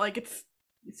like it's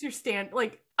your stand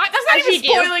like. That's not even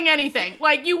spoiling anything.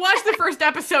 Like, you watch the first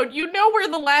episode, you know where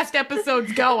the last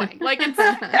episode's going. Like, it's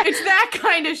that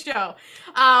kind of show.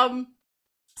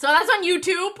 So that's on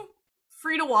YouTube,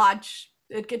 free to watch.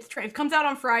 It comes out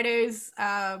on Fridays.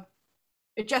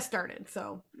 It just started,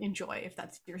 so enjoy if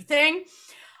that's your thing.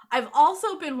 I've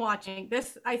also been watching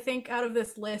this. I think out of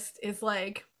this list is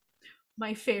like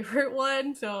my favorite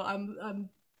one. So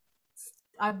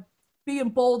I'm being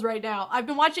bold right now. I've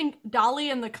been watching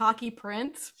Dolly and the Cocky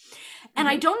Prince, and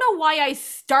I don't know why I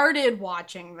started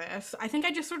watching this. I think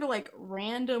I just sort of like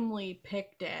randomly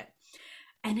picked it,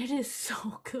 and it is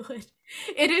so good.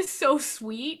 It is so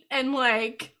sweet, and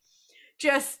like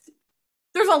just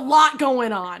there's a lot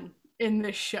going on in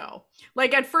this show.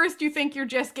 Like at first you think you're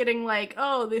just getting like,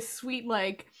 oh, this sweet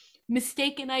like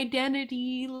mistaken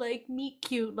identity, like meet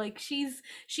cute, like she's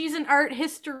an art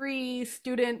history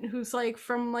student who's like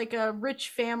from like a rich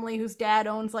family whose dad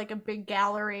owns like a big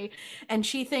gallery, and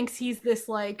she thinks he's this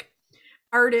like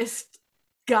artist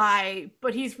guy,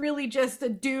 but he's really just a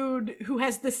dude who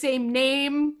has the same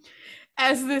name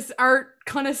as this art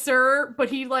connoisseur, but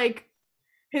he like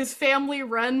his family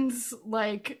runs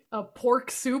like a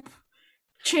pork soup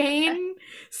chain,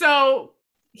 so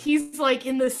he's like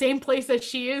in the same place that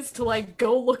she is to like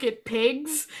go look at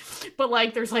pigs, but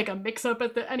like there's like a mix up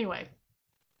at the anyway,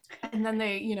 and then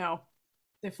they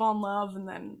they fall in love, and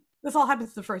then this all happens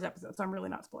in the first episode, so I'm really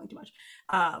not spoiling too much.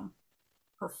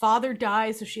 Her father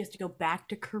dies, so she has to go back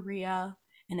to Korea,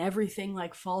 and everything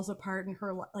like falls apart in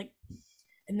her like,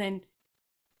 and then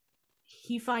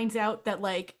he finds out that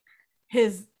like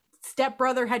his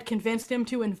stepbrother had convinced him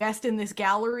to invest in this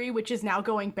gallery, which is now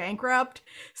going bankrupt.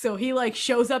 So he like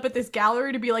shows up at this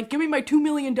gallery to be like, give me my $2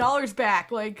 million back.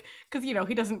 Like, cause he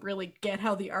doesn't really get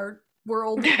how the art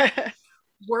world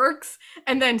works,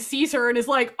 and then sees her and is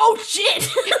like, oh shit,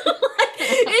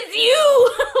 it's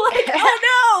you. Like,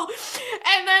 oh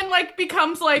no. And then like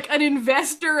becomes like an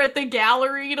investor at the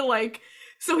gallery to like,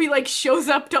 so he like shows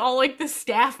up to all like the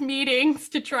staff meetings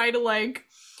to try to like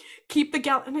keep the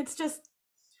gallery, and it's just,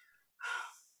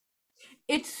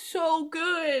 it's so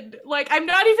good. Like, I'm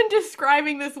not even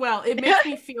describing this well. It makes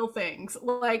me feel things.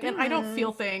 Like, and I don't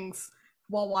feel things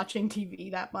while watching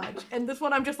TV that much. And this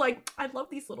one, I'm just like, I love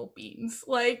these little beans.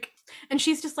 Like, and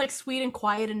she's just like sweet and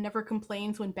quiet and never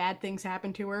complains when bad things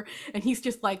happen to her. And he's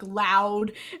just like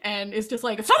loud and is just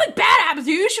like, if something bad happens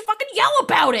to you, you should fucking yell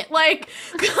about it. Like,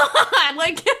 God,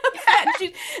 like,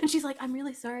 and she's like, I'm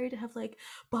really sorry to have like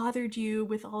bothered you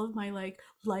with all of my like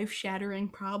life-shattering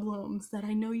problems that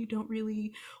I know you don't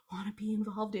really want to be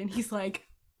involved in. He's like,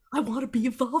 I want to be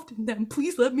involved in them.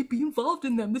 Please let me be involved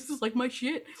in them. This is like my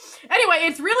shit. Anyway,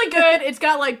 it's really good. It's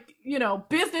got like,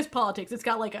 business politics. It's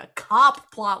got like a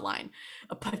cop plot line.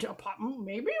 Maybe a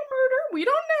murder. We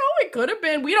don't know. It could have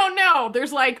been. We don't know.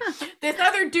 There's like this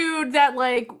other dude that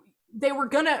like they were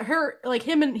gonna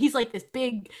him, and he's like this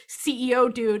big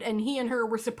CEO dude, and he and her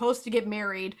were supposed to get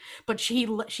married, but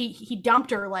he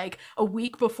dumped her like a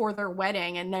week before their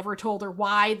wedding and never told her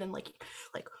why. Then like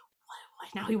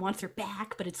now he wants her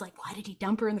back, but it's like, why did he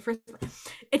dump her in the first place?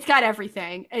 It's got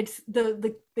everything. It's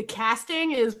the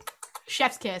casting is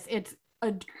chef's kiss. It's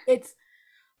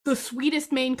the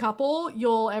sweetest main couple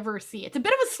you'll ever see. It's a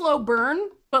bit of a slow burn,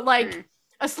 but like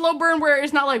a slow burn where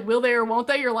it's not like will they or won't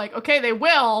they. You're like, okay, they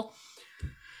will,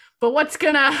 but what's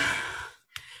gonna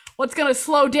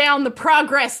slow down the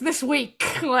progress this week?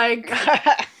 Like,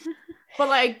 but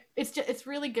like it's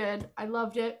really good. I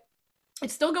loved it.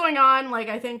 It's still going on. Like,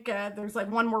 I think there's like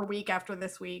one more week after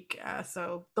this week.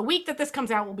 So the week that this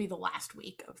comes out will be the last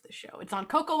week of the show. It's on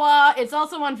Kokowa. It's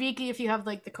also on Viki if you have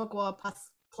like the Kokowa Plus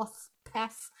plus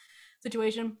pass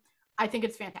situation. I think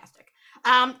it's fantastic.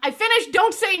 I finished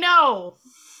Don't Say No.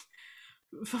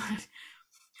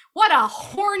 What a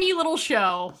horny little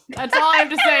show. That's all I have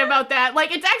to say about that.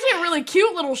 Like, it's actually a really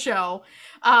cute little show,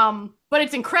 but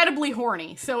it's incredibly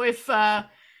horny. So if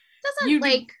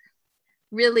doesn't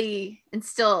really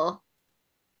instill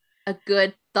a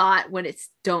good thought when it's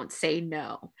Don't Say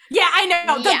No. Yeah, I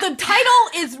know. Yeah. The title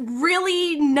is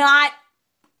really not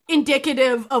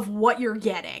indicative of what you're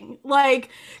getting. Like,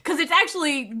 because it's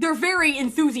actually, they're very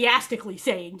enthusiastically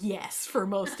saying yes for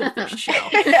most of the show.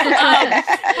 But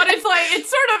it's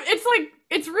like,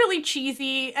 it's really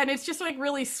cheesy and it's just like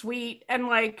really sweet and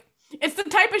like, it's the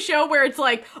type of show where it's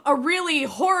like a really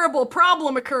horrible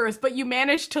problem occurs, but you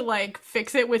manage to like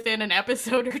fix it within an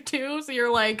episode or two. So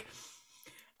you're like,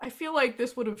 I feel like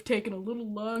this would have taken a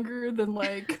little longer than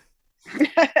like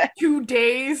 2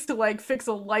 days to like fix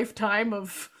a lifetime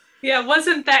of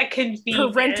wasn't that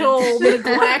convenient? Parental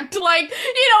neglect, like,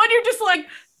 and you're just like,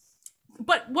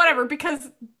 but whatever, because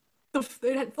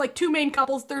like two main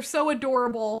couples, they're so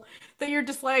adorable that you're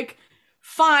just like,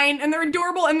 fine, and they're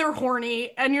adorable and they're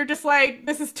horny, and you're just like,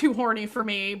 this is too horny for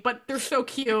me, but they're so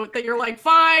cute that you're like,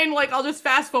 fine, like, I'll just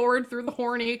fast forward through the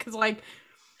horny, because like,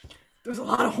 there's a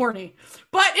lot of horny,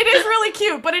 but it is really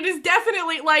cute, but it is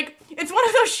definitely like, it's one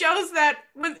of those shows that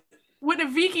when a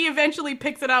Viki eventually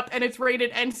picks it up and it's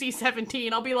rated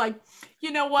NC-17, I'll be like,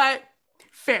 you know what?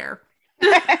 Fair.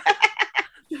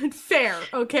 Fair,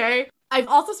 okay? I've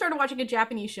also started watching a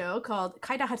Japanese show called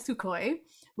Kaida Hatsukoi,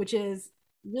 which is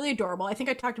really adorable. I think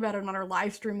I talked about it on our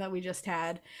live stream that we just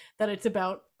had, that it's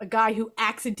about a guy who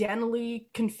accidentally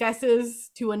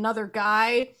confesses to another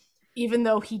guy, even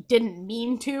though he didn't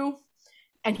mean to,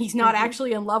 and he's not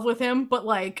actually in love with him, but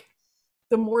like,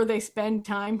 the more they spend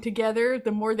time together,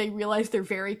 the more they realize they're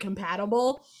very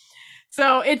compatible.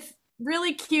 So it's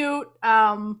really cute.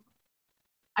 I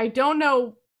don't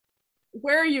know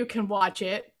where you can watch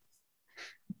it.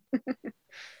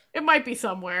 It might be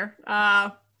somewhere.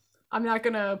 I'm not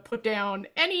gonna put down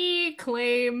any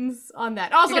claims on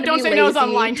that. Also, Don't Say No is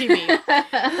on Line TV.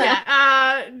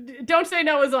 Yeah, Don't Say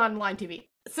No is on Line TV.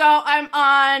 So I'm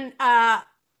on,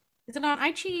 is it on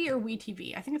iQIYI or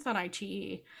WeTV? I think it's on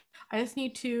iQIYI. I just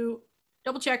need to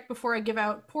double check before I give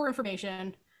out poor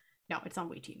information. No, it's on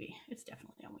WeTV. It's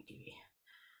definitely on WeTV.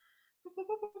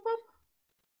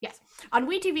 Yes. On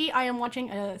WeTV, I am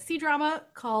watching a C-drama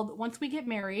called Once We Get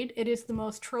Married. It is the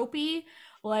most tropey,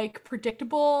 like,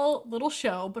 predictable little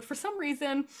show, but for some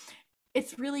reason,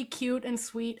 it's really cute and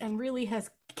sweet and really has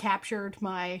captured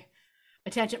my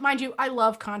attention. Mind you, I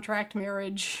love contract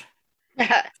marriage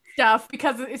stuff,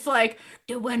 because it's like,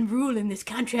 the one rule in this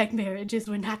contract marriage is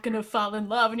we're not gonna fall in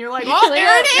love, and you're like, oh,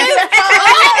 there it is!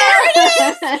 Oh, there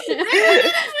it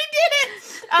is! We did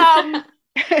it!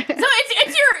 So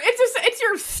it's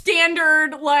your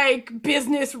standard like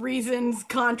business reasons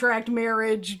contract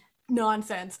marriage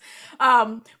nonsense.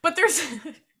 But there's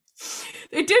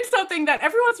it did something that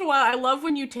every once in a while I love,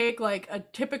 when you take like a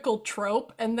typical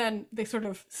trope and then they sort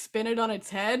of spin it on its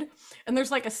head. And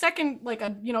there's like a second, like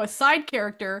a side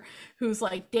character who's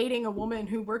like dating a woman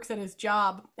who works at his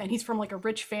job, and he's from like a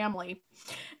rich family.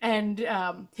 And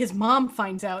his mom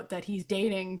finds out that he's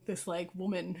dating this like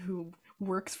woman who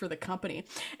works for the company,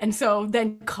 and so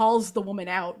then calls the woman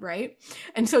out, right?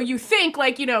 And so you think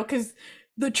like, because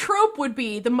the trope would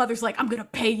be the mother's like, I'm gonna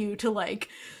pay you to like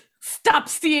stop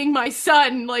seeing my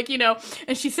son, like,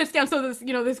 and she sits down, so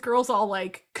this girl's all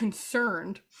like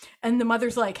concerned, and the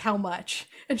mother's like, how much?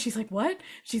 And she's like, what?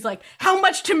 She's like, how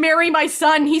much to marry my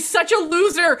son? He's such a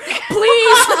loser.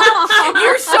 Please.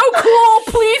 You're so cool.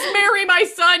 Please marry my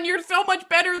son. You're so much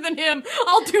better than him.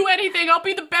 I'll do anything. I'll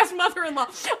be the best mother-in-law.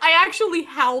 I actually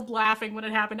howled laughing when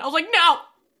it happened. I was like, no,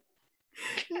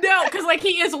 because like,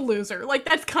 he is a loser. Like,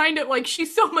 that's kind of like,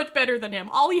 she's so much better than him.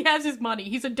 All he has is money.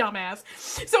 He's a dumbass.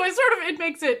 So it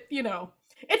makes it,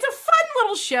 it's a fun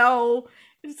little show.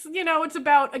 It's, it's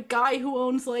about a guy who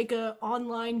owns like a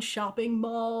online shopping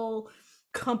mall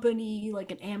company,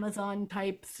 like an Amazon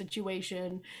type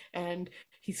situation, and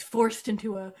he's forced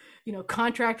into a,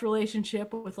 contract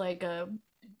relationship with like a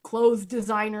clothes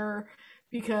designer,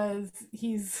 because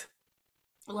he's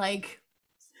like,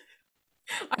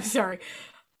 I'm sorry,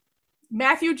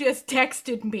 Matthew just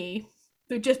texted me,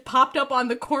 that just popped up on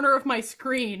the corner of my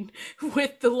screen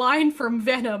with the line from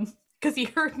Venom, because he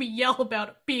heard me yell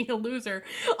about being a loser.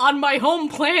 On my home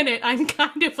planet, I'm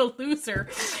kind of a loser.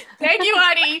 Thank you,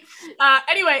 honey.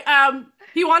 Anyway,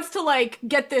 he wants to like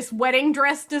get this wedding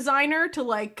dress designer to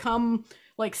like come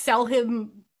like sell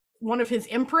him one of his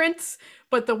imprints,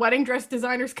 but the wedding dress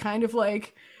designer's kind of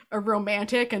like a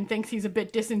romantic and thinks he's a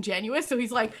bit disingenuous. So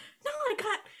he's like, no, look,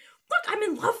 I'm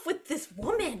in love with this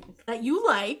woman that you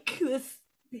like, this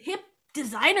hip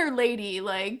designer lady,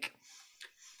 like.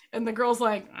 And the girl's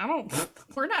like,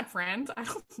 we're not friends. I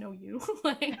don't know you.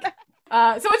 Like,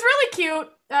 so it's really cute.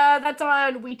 That's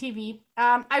on WeTV.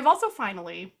 I've also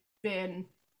finally been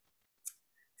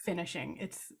finishing.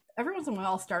 It's every once in a while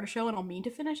I'll start a show and I'll mean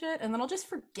to finish it, and then I'll just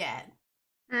forget.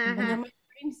 And then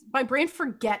my brain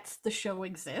forgets the show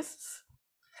exists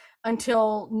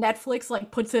until Netflix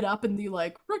like puts it up and the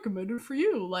like recommended for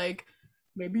you. Like,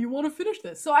 maybe you want to finish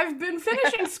this. So I've been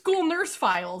finishing School Nurse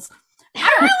Files. I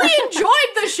really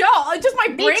enjoyed the show. Just my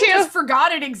brain just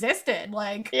forgot it existed.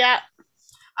 Like, yeah.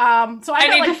 So I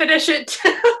need to finish it too.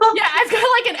 Yeah, I've got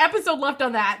like an episode left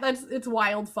on that. It's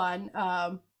wild fun.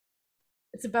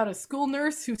 It's about a school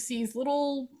nurse who sees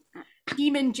little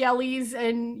demon jellies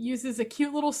and uses a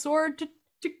cute little sword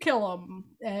to kill them.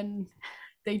 And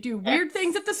they do weird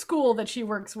things at the school that she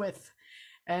works with.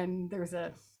 And there's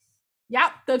that's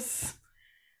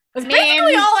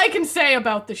basically all I can say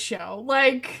about the show.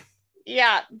 Like,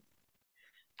 yeah.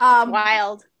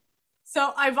 Wild.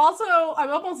 So I've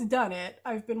almost done it.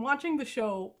 I've been watching the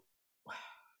show.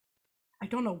 I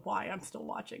don't know why I'm still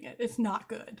watching it. It's not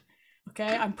good.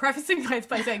 Okay, I'm prefacing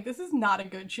by saying this is not a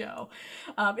good show.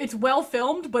 It's well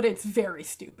filmed, but it's very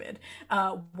stupid.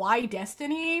 Why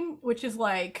Destiny, which is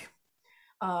like,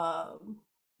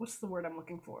 what's the word I'm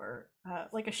looking for?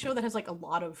 Like a show that has like a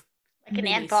lot of like an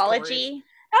anthology.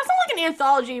 It's not like an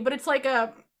anthology, but it's like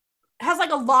has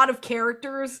like a lot of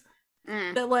characters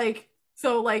that like.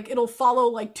 So, like, it'll follow,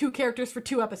 like, 2 characters for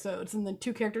 2 episodes, and then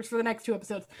 2 characters for the next 2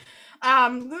 episodes.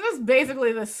 This is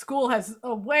basically, the school has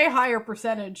a way higher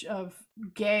percentage of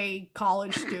gay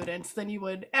college students than you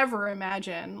would ever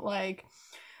imagine. Like,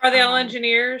 are they all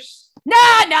engineers?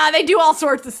 Nah, they do all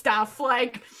sorts of stuff.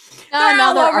 Like, they're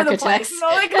all over the place. So,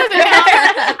 like,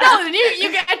 listen,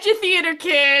 you got your theater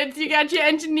kids, you got your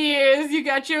engineers, you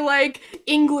got your, like,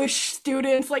 English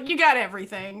students, like, you got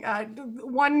everything.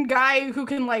 One guy who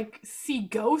can, like, see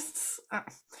ghosts.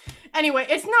 Anyway,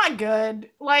 it's not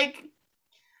good. Like,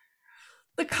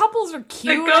 the couples are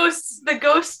cute. The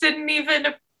ghosts didn't even,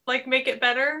 like, make it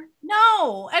better?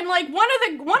 No, and, like, one of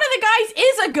the guys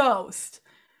is a ghost.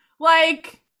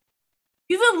 Like,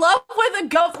 he's in love with a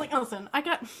ghost. Like, listen,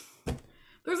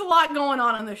 there's a lot going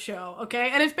on in this show, okay?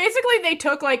 And it's basically they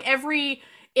took, like, every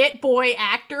It Boy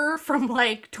actor from,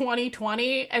 like,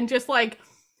 2020 and just, like,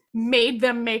 made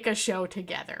them make a show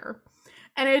together.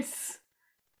 And it's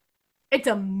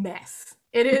a mess.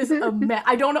 It is a mess.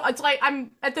 I don't know. It's like,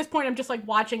 at this point, I'm just, like,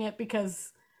 watching it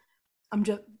because I'm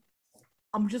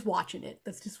just watching it.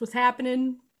 That's just what's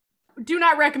happening. Do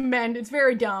not recommend. It's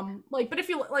very dumb. Like, but if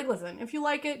you like, listen, if you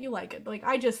like it, you like it. Like,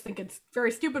 I just think it's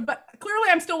very stupid, but clearly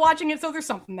I'm still watching it, so there's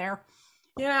something there.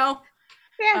 You know?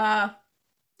 Yeah.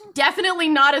 Definitely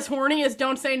not as horny as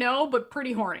Don't Say No, but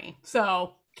pretty horny.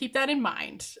 So keep that in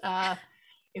mind.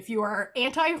 If you are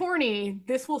anti-horny,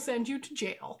 this will send you to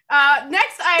jail.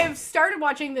 Next, I've started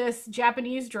watching this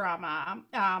Japanese drama,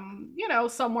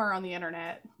 somewhere on the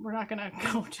internet. We're not going to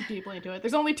go too deeply into it.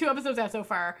 There's only 2 episodes out so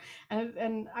far,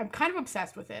 and I'm kind of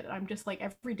obsessed with it. I'm just like,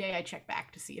 every day I check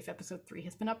back to see if episode 3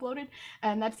 has been uploaded,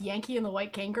 and that's Yankee and the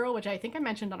White Kangaroo, which I think I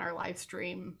mentioned on our live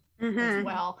stream as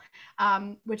well,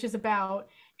 which is about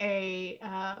a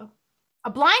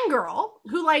blind girl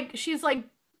who, like, she's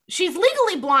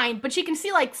legally blind, but she can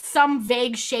see, like, some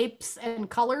vague shapes and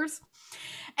colors.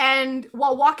 And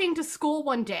while walking to school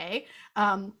one day,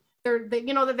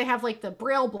 they have, like, the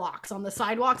braille blocks on the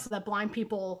sidewalks so that blind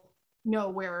people know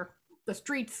where the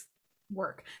streets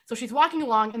work. So she's walking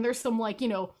along, and there's some, like,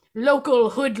 local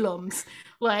hoodlums,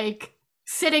 like,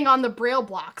 sitting on the braille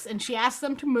blocks, and she asks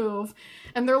them to move,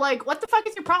 and they're like, what the fuck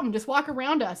is your problem? Just walk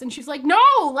around us. And she's like, no,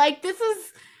 like, this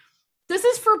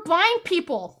is for blind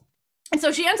people. And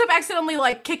so she ends up accidentally,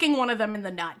 like, kicking one of them in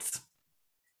the nuts,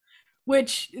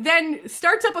 which then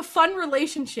starts up a fun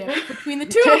relationship between the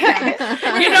 2 of them.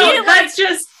 That's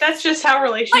just how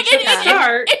relationships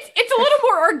start. It's a little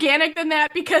more organic than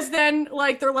that, because then,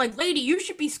 like, they're like, lady, you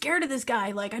should be scared of this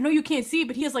guy. Like, I know you can't see,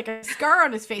 but he has, like, a scar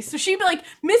on his face. So she, like,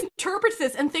 misinterprets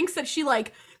this and thinks that she,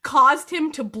 like, caused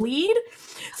him to bleed.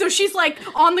 So she's, like,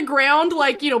 on the ground,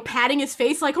 like, patting his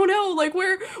face, like, oh no, like,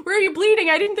 where are you bleeding?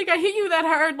 I didn't think I hit you that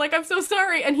hard. Like, I'm so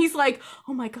sorry. And he's like,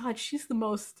 oh my God, she's the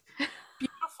most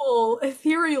beautiful,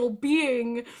 ethereal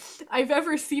being I've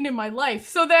ever seen in my life.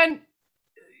 So then,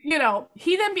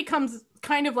 he then becomes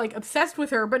kind of, like, obsessed with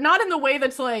her, but not in the way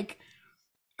that's, like,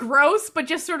 gross, but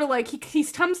just sort of like he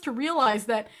comes to realize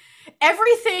that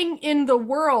everything in the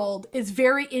world is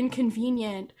very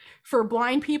inconvenient for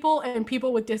blind people and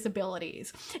people with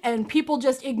disabilities. And people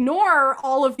just ignore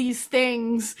all of these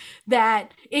things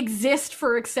that exist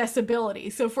for accessibility.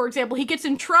 So, for example, he gets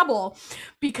in trouble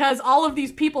because all of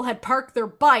these people had parked their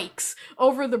bikes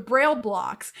over the braille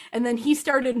blocks. And then he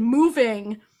started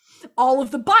moving all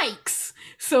of the bikes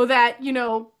so that, you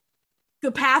know,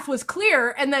 the path was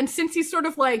clear. And then since he's sort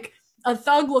of like a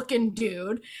thug looking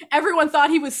dude, everyone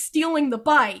thought he was stealing the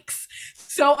bikes.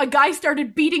 So a guy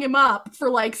started beating him up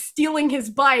for like stealing his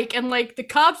bike, and like the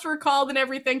cops were called and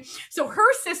everything. So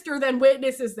her sister then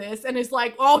witnesses this and is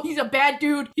like, oh, he's a bad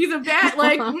dude. He's a bad,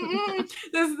 like,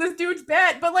 this dude's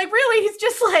bad. But like, really, he's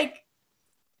just like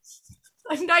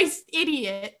a nice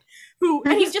idiot who,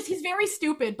 and he's very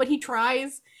stupid, but he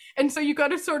tries. And so you got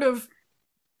to sort of,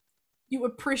 you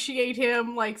appreciate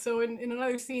him. Like, so in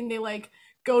another scene, they like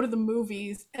go to the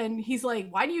movies and he's like,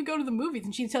 why do you go to the movies?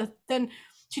 And she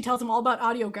tells him all about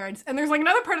audio guides. And there's like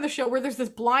another part of the show where there's this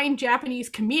blind Japanese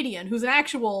comedian who's an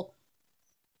actual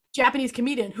Japanese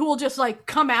comedian who will just like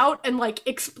come out and like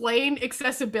explain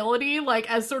accessibility, like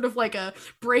as sort of like a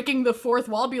breaking the fourth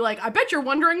wall, be like, I bet you're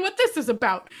wondering what this is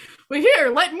about. But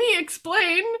here, let me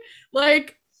explain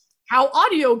like how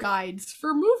audio guides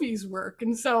for movies work.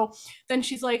 And so then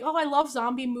she's like, oh, I love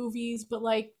zombie movies, but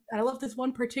like, I love this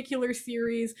one particular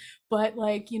series, but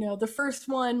like, you know, the first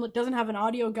one doesn't have an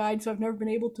audio guide, so I've never been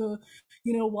able to,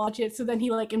 you know, watch it. So then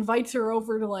he like invites her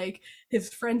over to like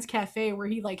his friend's cafe where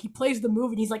he plays the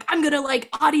movie and he's like, I'm gonna like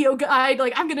audio guide,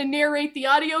 like I'm gonna narrate the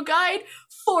audio guide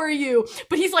for you.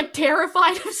 But he's like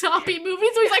terrified of zombie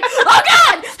movies, so he's like, oh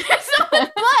god, there's so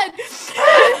much blood.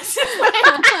 It's just like,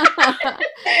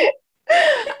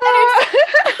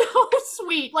 it's so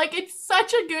sweet. Like, it's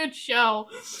such a good show.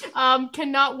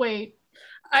 Cannot wait.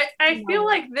 I feel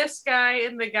like this guy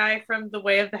and the guy from The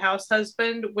Way of the House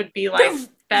Husband would be like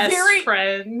best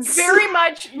friends. Very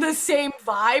much the same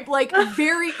vibe. Like,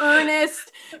 very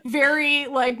earnest, very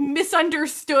like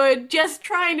misunderstood, just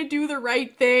trying to do the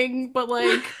right thing, but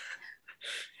like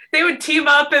they would team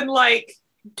up and like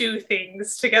do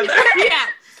things together. Yeah.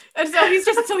 And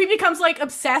so he becomes like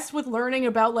obsessed with learning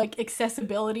about like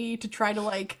accessibility to try to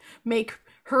like make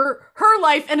her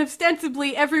life and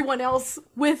ostensibly everyone else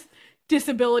with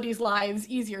disabilities lives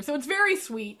easier. So it's very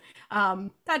sweet.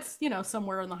 That's, you know,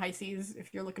 somewhere in the high seas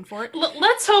if you're looking for it.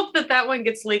 Let's hope that one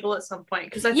gets legal at some point,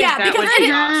 because I think that would be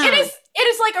awesome. It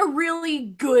is like a really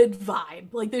good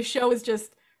vibe. Like, this show is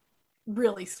just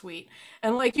really sweet.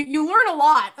 And like you learn a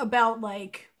lot about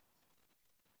like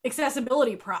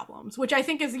accessibility problems, which I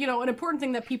think is, you know, an important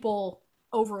thing that people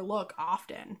overlook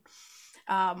often.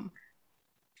 And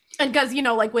because, you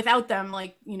know, like without them,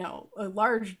 like, you know, a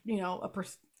large, you know,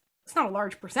 it's not a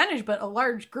large percentage, but a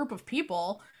large group of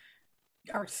people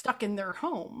are stuck in their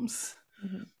homes,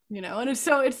 you know, and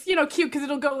it's, you know, cute because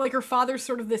it'll go like her father's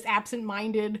sort of this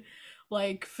absent-minded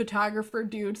like photographer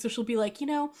dude, so she'll be like, you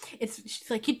know, she's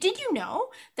like, did you know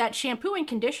that shampoo and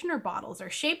conditioner bottles are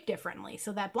shaped differently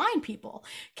so that blind people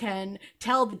can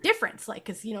tell the difference, like,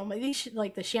 because, you know,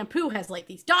 like the shampoo has like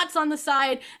these dots on the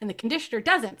side and the conditioner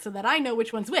doesn't, so that I know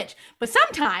which one's which. But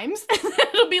sometimes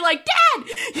it'll be like, Dad,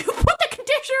 you put the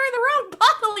conditioner in the wrong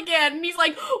bottle again, and he's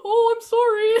like, oh, I'm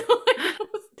sorry.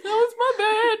 that was my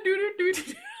bad.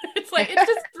 It's like, it's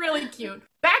just really cute.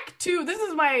 Back to, this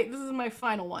is my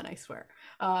final one, I swear.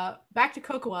 Back to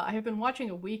Cocoa. I have been watching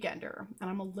A Weekender, and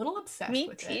I'm a little obsessed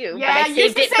with it. Me too. Yeah, but I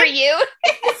saved it for you.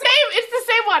 It's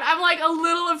the same one. I'm like a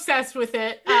little obsessed with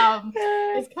it.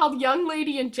 It's called Young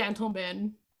Lady and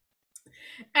Gentleman,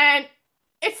 and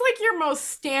it's like your most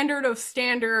standard of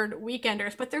standard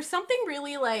Weekenders, but there's something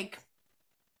really like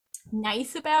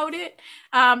nice about it.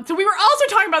 So we were also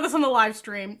talking about this on the live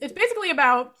stream. It's basically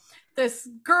about this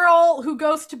girl who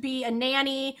goes to be a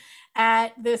nanny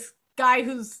at this guy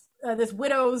who's this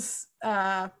widower's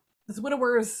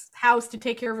house to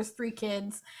take care of his 3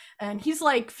 kids, and he's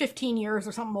like 15 years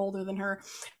or something older than her,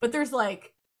 but there's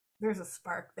a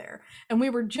spark there. And we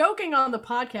were joking on the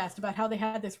podcast about how they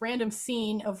had this random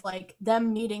scene of like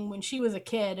them meeting when she was a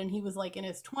kid and he was like in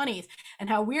his 20s, and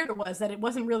how weird it was that it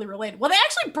wasn't really related. Well, they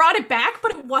actually brought it back,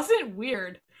 but it wasn't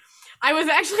weird. I was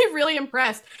actually really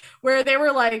impressed, where they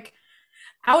were like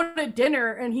out at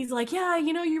dinner and he's like, yeah,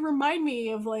 you know, you remind me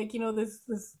of like, you know, this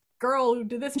girl who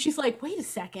did this, and she's like, wait a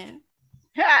second,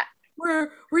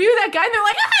 were you that guy? And they're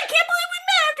like, I can't believe we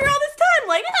met after all this time,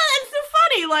 like, that's so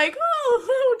funny, like,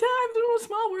 oh, times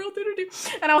small world.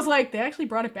 Doo-doo-doo. And I was like, they actually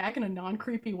brought it back in a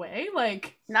non-creepy way.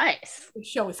 Like, Nice. the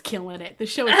show is killing it. The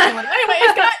show is killing it. Anyway,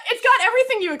 it's got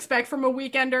everything you expect from a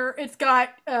Weekender. It's got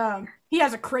he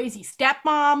has a crazy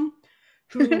stepmom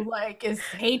who like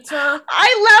hates her.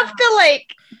 I love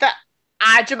the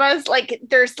Ajumas. Like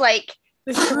there's like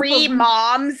This group three of-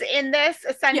 moms in this,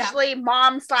 essentially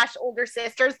mom / older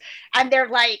sisters, and they're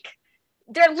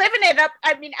living it up.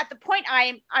 I mean, at the point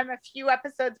I'm a few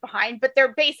episodes behind, but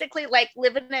they're basically like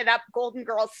living it up Golden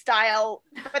Girls style,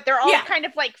 but they're all Yeah. kind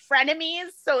of like frenemies.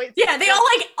 So it's Yeah, they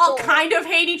all kind of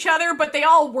hate each other, but they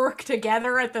all work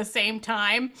together at the same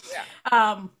time.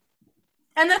 Yeah.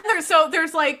 And then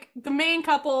there's like the main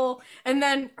couple, and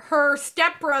then her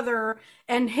stepbrother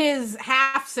and his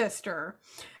half sister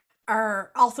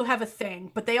also have a thing,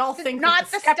 but they all think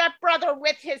not that the stepbrother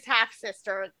with his half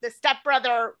sister, the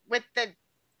stepbrother with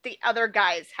the other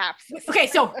guy's half sister. Okay,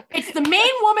 so it's the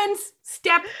main woman's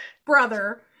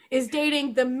stepbrother is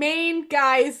dating the main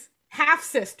guy's half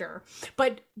sister,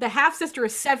 but the half sister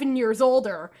is 7 years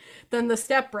older than the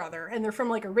stepbrother, and they're from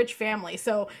like a rich family.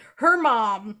 So her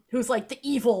mom, who's like the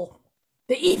evil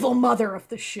mother of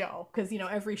the show, because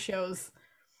every show's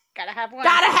Gotta have one.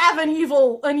 gotta have an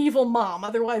evil mom.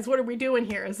 Otherwise, what are we doing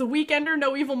here? Is the Weekender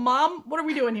no evil mom? What are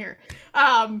we doing here?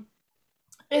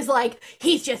 Is like,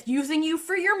 he's just using you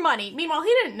for your money. Meanwhile, he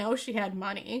didn't know she had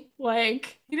money.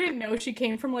 Like, he didn't know she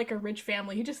came from like a rich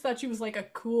family. He just thought she was like a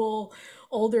cool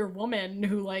older woman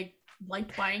who like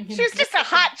liked buying him. She was just a gifts.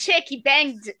 hot chick he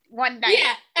banged one night.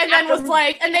 Yeah, and then was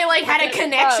like, and they like had a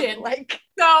connection. Like,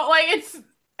 So like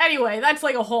anyway, that's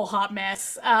like a whole hot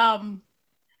mess.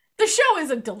 The show is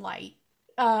a delight.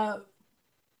 I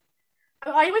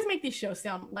always make these shows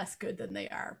sound less good than they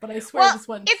are, but I swear well, this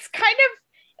one.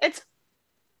 it's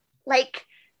like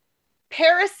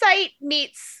Parasite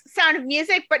meets Sound of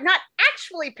Music, but not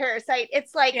actually Parasite.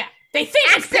 It's like Yeah, they think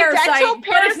it's accidental Parasite,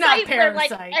 but it's not where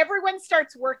Parasite. like everyone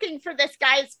starts working for this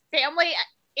guy's family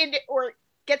or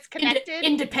gets connected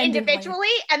independently. individually,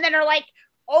 and then are like,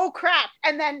 oh crap.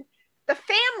 And then the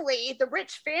family, the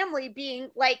rich family being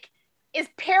like, is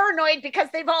paranoid because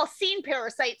they've all seen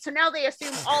Parasite. So now they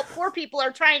assume all poor people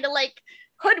are trying to like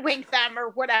hoodwink them or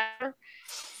whatever.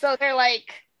 So they're like,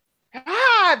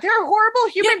 they're horrible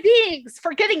human beings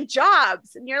for getting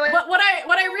jobs. And you're like, But what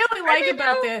I really like they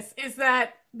about do? this is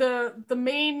that the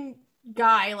main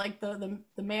guy, like the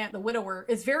man, the widower,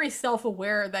 is very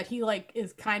self-aware that he like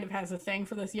is kind of has a thing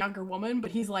for this younger woman,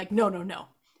 but he's like, no,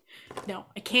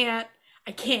 I can't.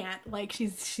 Like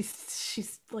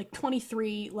she's like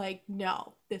 23. Like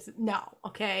no,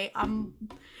 okay.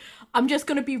 I'm just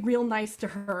gonna be real nice to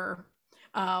her.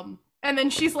 And then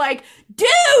she's like,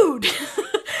 dude,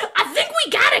 I think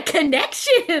we got a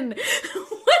connection.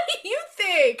 What do you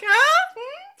think,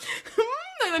 huh?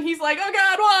 And then he's like, oh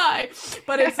God, why?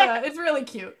 But it's really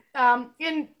cute.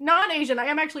 In non-Asian, I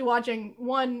am actually watching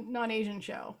one non-Asian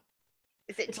show.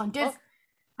 is it It's on Disney.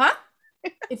 Huh?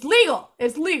 It's legal.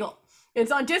 It's legal.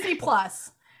 It's on Disney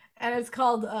Plus, and it's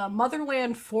called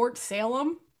Motherland Fort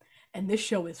Salem, and this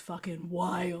show is fucking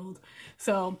wild.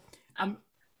 So,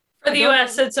 For the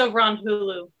US, it's over on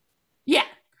Hulu. yeah.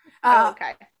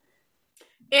 okay.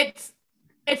 It's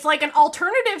like an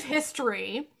alternative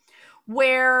history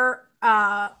where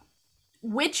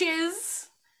witches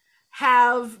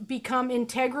have become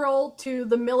integral to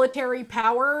the military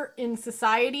power in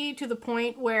society to the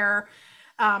point where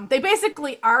they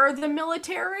basically are the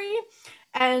military,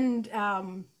 and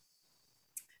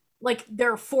like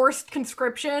they're forced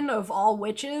conscription of all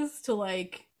witches to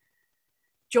like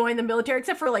join the military,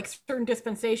 except for like certain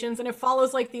dispensations. And it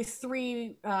follows like these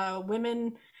three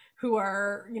women who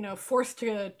are, forced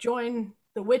to join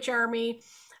the witch army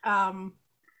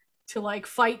to like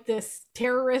fight this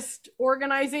terrorist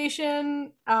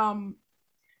organization.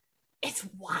 It's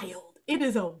wild. It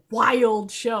is a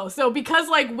wild show. So because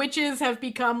like witches have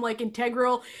become like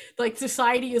integral, like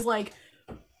society is like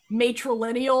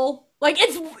matrilineal. Like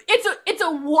it's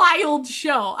a wild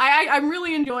show. I'm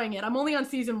really enjoying it. I'm only on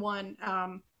season 1.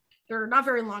 They're not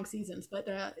very long seasons, but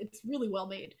it's really well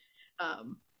made.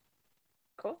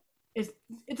 Cool.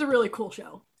 It's a really cool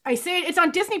show. I say it's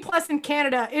on Disney Plus in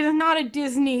Canada. It is not a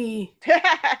Disney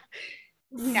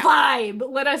vibe.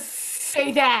 Let us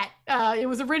say that. It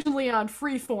was originally on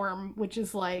Freeform, which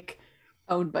is like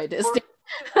Owned by Disney.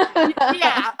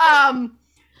 yeah.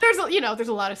 There's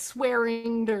a lot of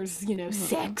swearing. There's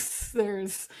sex.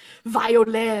 There's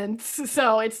violence.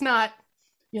 So it's not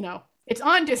it's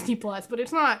on Disney Plus, but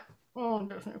it's not on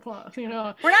Disney Plus. We're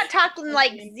not talking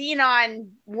like Xenon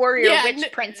warrior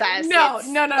witch princess. No.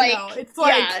 Like, It's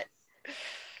like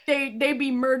yeah. they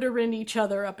be murdering each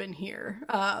other up in here.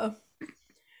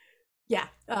 Yeah.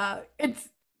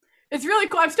 It's really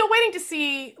cool. I'm still waiting to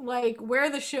see like where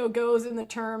the show goes in the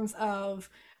terms of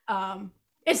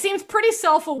it seems pretty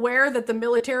self-aware that the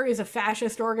military is a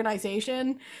fascist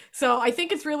organization. So I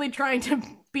think it's really trying to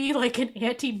be like an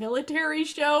anti-military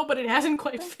show, but it hasn't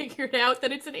quite figured out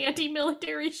that it's an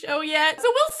anti-military show yet. So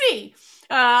we'll see.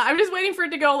 I'm just waiting for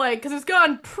it to go like, because it's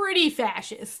gone pretty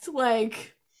fascist.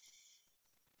 Like,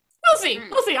 we'll see.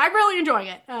 We'll see. I'm really enjoying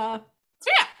it. So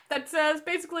yeah, that's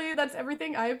basically, that's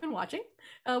everything I've been watching.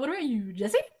 What about you,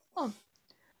 Jesse? Oh,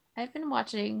 I've been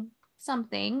watching some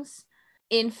things.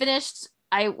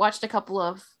 I watched a couple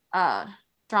of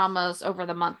dramas over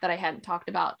the month that I hadn't talked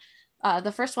about.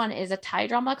 The first one is a Thai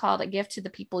drama called A Gift to the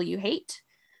People You Hate.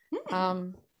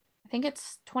 I think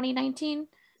it's 2019,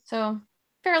 so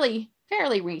fairly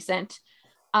recent.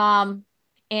 And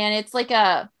it's like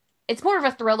it's more of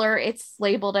a thriller. It's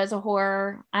labeled as a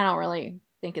horror. I don't really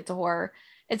think it's a horror.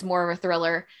 It's more of a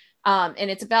thriller. And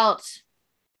it's about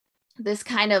this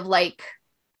kind of like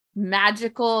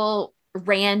magical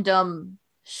random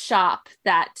shop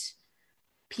that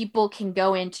people can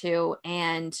go into,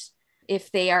 and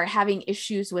if they are having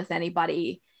issues with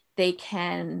anybody, they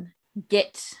can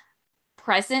get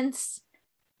presents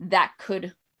that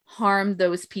could harm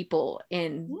those people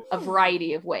in a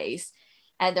variety of ways,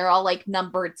 and they're all like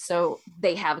numbered, so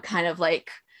they have kind of like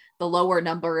the lower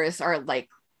numbers are like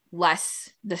less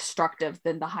destructive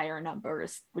than the higher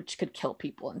numbers, which could kill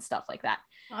people and stuff like that.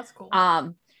 That's cool.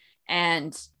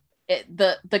 And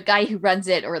the guy who runs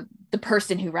it, or the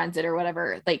person who runs it or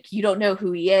whatever, like you don't know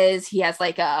who he is. He has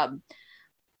like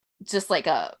just like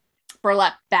a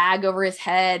burlap bag over his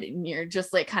head, and you're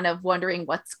just like kind of wondering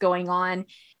what's going on.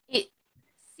 It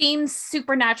seems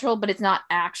supernatural, but it's not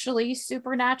actually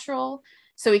supernatural.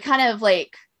 So he kind of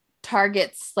like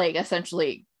targets like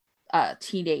essentially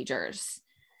teenagers,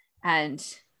 and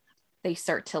they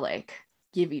start to like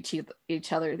give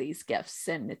each other these gifts,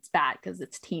 and it's bad because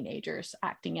it's teenagers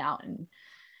acting out, and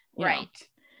right.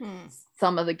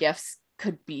 Some of the gifts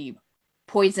could be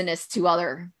poisonous to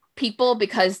other people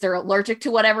because they're allergic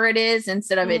to whatever it is,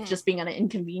 instead of it just being an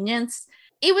inconvenience.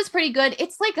 It was pretty good.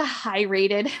 It's like a high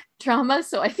rated drama,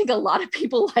 so I think a lot of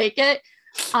people like it.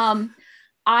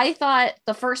 I thought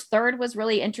the first third was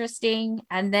really interesting,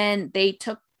 and then they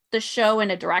took the show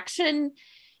in a direction,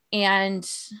 and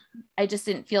I just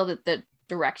didn't feel that the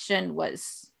direction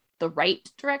was the right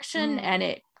direction, and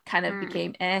it kind of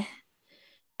became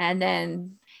and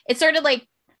then it started like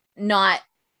not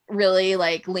really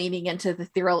like leaning into the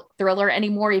thriller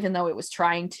anymore, even though it was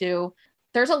trying to.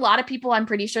 There's a lot of people, I'm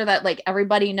pretty sure that like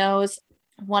everybody knows.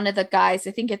 One of the guys,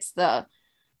 I think it's the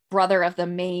brother of the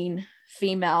main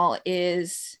female,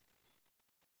 is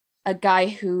a guy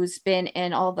who's been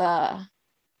in all the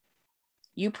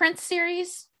U-Prince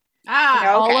series.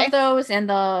 All of those, and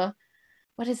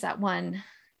what is that one?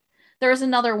 There was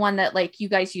another one that like you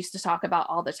guys used to talk about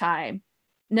all the time.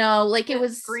 No, like it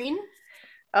was Green.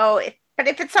 Oh, but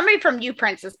if it's somebody from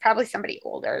U-Prince, it's probably somebody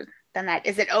older than that.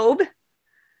 Is it Obe?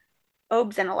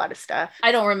 Obe's in a lot of stuff.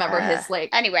 I don't remember his like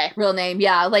anyway real name.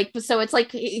 Yeah, like so it's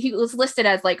like he was listed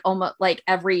as like almost like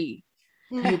every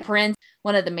U-Prince.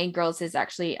 One of the main girls is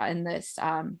actually in this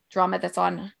drama that's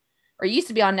on, or used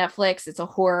to be on Netflix. It's a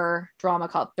horror drama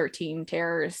called 13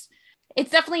 Terrors.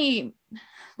 It's definitely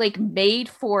like made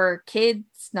for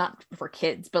kids, not for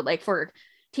kids, but like for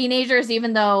teenagers,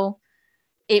 even though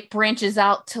it branches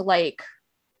out to like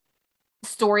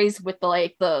stories with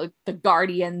the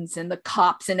guardians and the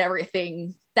cops and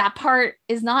everything. That part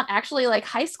is not actually like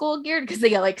high school geared, because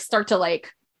they like start to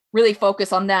like really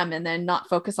focus on them and then not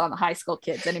focus on the high school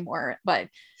kids anymore. But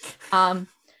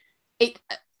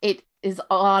it is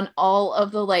on all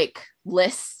of the like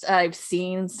lists I've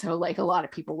seen, so like a lot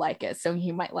of people like it, so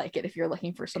you might like it if you're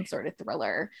looking for some sort of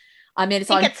thriller. I mean,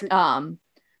 it's on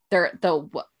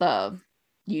the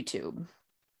YouTube.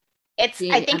 I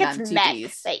think it's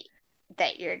Mech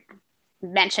that you're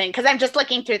mentioning, because I'm just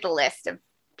looking through the list of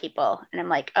people and I'm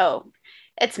like, oh,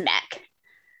 it's Mech.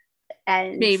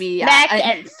 And maybe Mech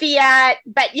and Fiat,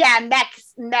 but yeah,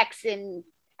 Mech's in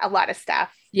a lot of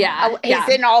stuff. Yeah, he's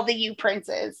in all the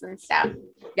U-Princes and stuff.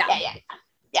 Yeah.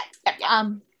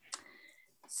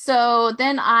 So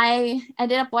then I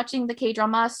ended up watching the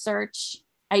K-drama Search.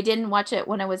 I didn't watch it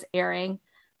when it was airing,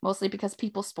 mostly because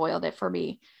people spoiled it for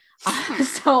me.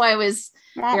 So I was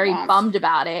very bummed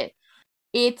about it.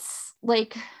 It's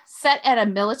like set at a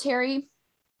military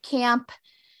camp,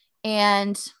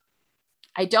 and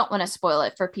I don't want to spoil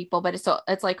it for people, but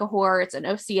it's like a horror. It's an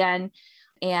OCN,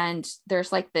 and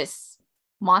there's like this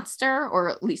monster, or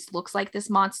at least looks like this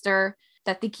monster,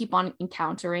 that they keep on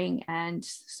encountering. And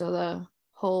so the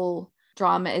whole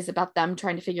drama is about them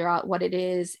trying to figure out what it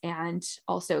is and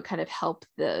also kind of help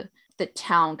the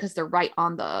town because they're right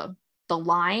on the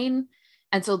line.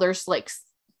 And so there's like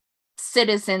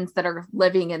citizens that are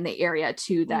living in the area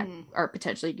too that are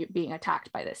potentially being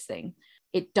attacked by this thing.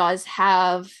 It does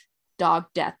have dog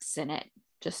deaths in it,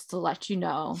 just to let you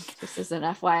know. This is an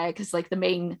FYI, because like the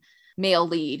main male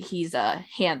lead, he's a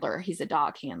handler, he's a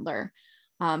dog handler,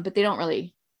 but they don't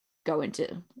really go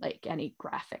into like any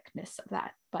graphicness of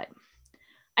that. But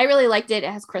I really liked it.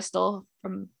 It has Crystal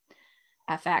from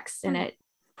FX in it.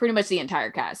 Pretty much the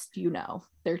entire cast, you know,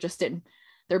 they're just in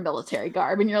their military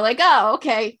garb and you're like, oh,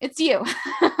 okay, it's you.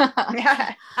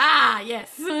 Ah,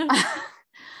 yes.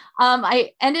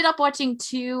 I ended up watching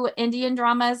 2 Indian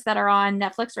dramas that are on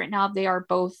Netflix right now. They are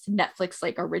both Netflix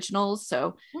like originals,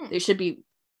 so they should be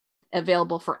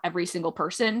available for every single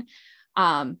person.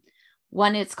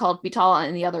 One is called Bital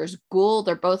and the other is Ghoul.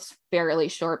 They're both fairly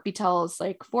short. Bital is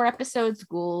like 4 episodes.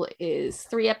 Ghoul is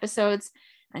 3 episodes.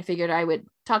 I figured I would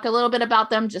talk a little bit about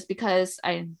them just because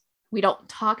we don't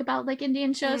talk about like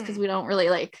Indian shows because we don't really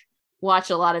like watch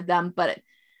a lot of them. But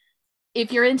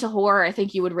if you're into horror, I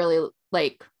think you would really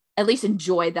like at least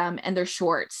enjoy them, and they're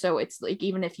short. So it's like,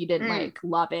 even if you didn't like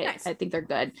love it, nice. I think they're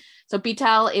good. So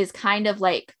Bital is kind of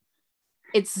like,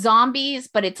 it's zombies,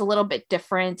 but it's a little bit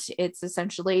different. It's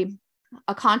essentially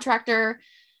a contractor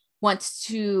wants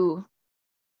to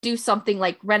do something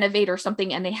like renovate or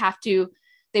something, and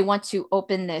they want to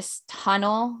open this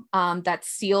tunnel that's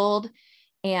sealed,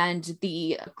 and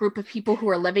the group of people who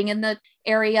are living in the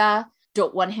area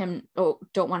don't want him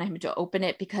to open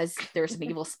it because there's an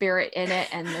evil spirit in it,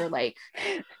 and they're like,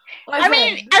 I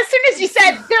mean, as soon as you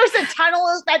said there's a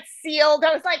tunnel that's sealed,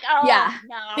 I was like, oh yeah,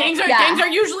 no. Things are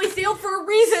usually sealed for a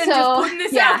reason. So, just putting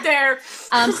this out there.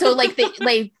 So like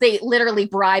they literally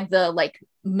bribe the like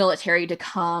military to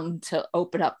come to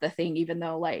open up the thing, even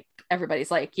though like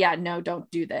everybody's like, yeah, no, don't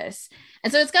do this.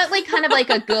 And so it's got like kind of like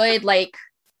a good like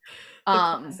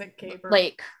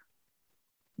like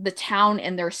the town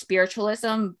and their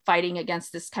spiritualism fighting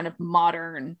against this kind of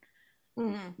modern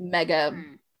mega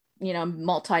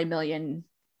multi-million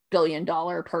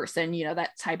billion-dollar person,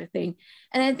 that type of thing.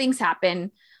 And then things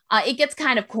happen. It gets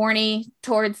kind of corny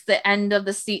towards the end of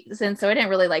the season, so I didn't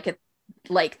really like it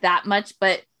like that much.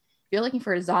 But if you're looking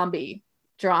for a zombie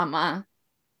drama,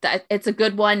 that it's a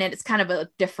good one, and it's kind of a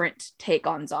different take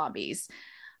on zombies.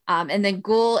 And then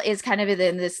Ghoul is kind of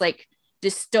in this like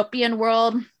dystopian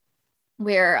world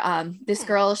where this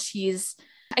girl,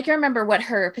 I can't remember what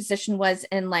her position was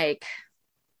in like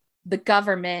the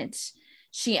government.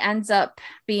 She ends up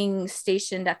being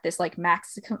stationed at this like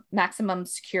maximum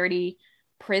security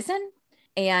prison,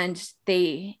 and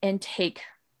they intake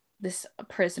this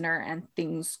prisoner, and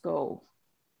things go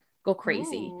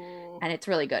crazy. Ooh. And it's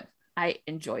really good. I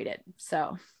enjoyed it.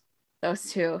 So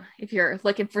those 2, if you're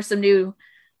looking for some new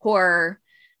horror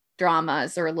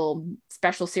dramas or a little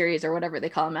special series or whatever they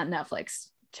call them on Netflix,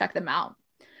 check them out.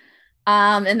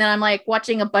 And then I'm like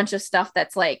watching a bunch of stuff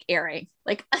that's like airing,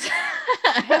 like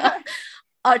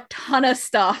a ton of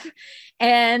stuff,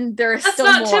 and there's still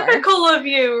more. That's not typical of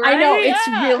you, right? I know, it's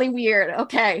really weird.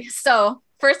 Okay, so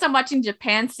first I'm watching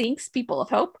Japan Sinks People of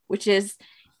Hope, which is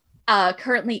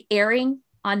currently airing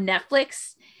on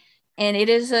Netflix, and it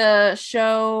is a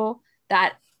show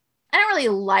that I don't really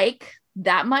like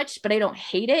that much, but I don't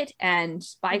hate it. And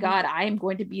by God, I am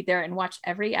going to be there and watch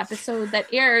every episode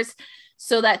that airs,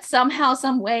 so that somehow,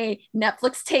 some way,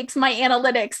 Netflix takes my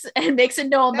analytics and makes it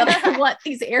known that I want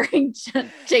these airing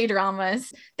J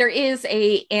dramas. There is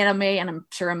a anime, and I'm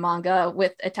sure a manga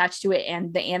attached to it,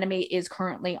 and the anime is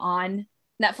currently on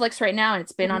Netflix right now, and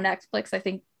it's been on Netflix I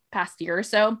think past year or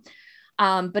so.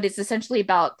 But it's essentially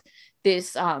about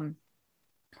this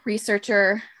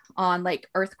researcher on like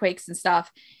earthquakes and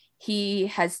stuff. He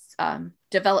has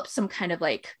developed some kind of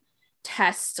like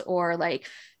test, or like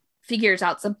figures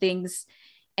out some things.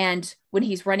 And when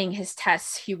he's running his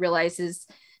tests, he realizes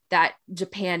that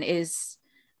Japan is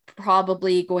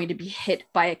probably going to be hit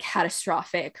by a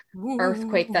catastrophic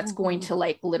earthquake that's going to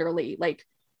like literally like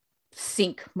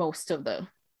sink most of the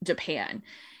Japan.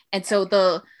 And so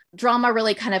the drama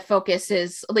really kind of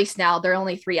focuses, at least now, there are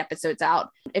only 3 episodes out.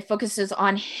 It focuses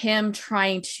on him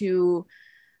trying to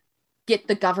get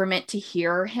the government to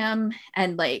hear him,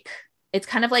 and like it's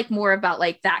kind of like more about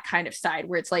like that kind of side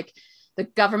where it's like the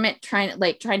government trying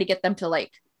to get them to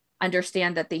like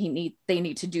understand that they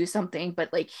need to do something,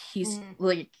 but like he's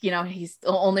like he's the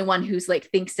only one who's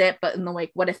like thinks it, but in the like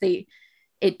what if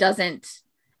it doesn't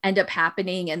end up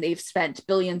happening, and they've spent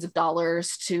billions of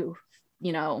dollars to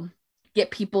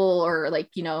get people or like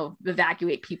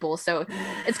evacuate people. So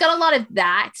it's got a lot of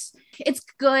that. It's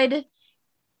good.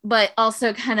 but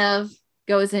also kind of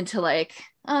goes into like,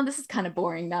 oh, this is kind of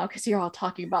boring now because you're all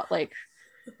talking about like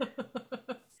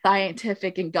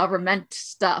scientific and government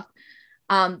stuff.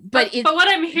 But what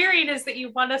I'm hearing is that you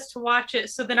want us to watch it,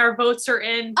 so then our votes are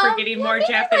in for getting more maybe,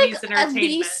 Japanese like, entertainment. At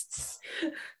least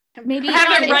maybe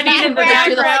Have it running in the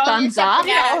do the background. thumbs up.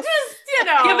 Yeah, just, you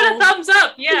know. Give it a thumbs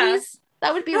up. Yeah. Please.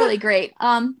 That would be really great.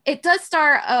 It does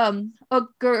star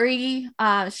Oguri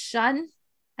Shun.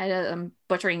 I'm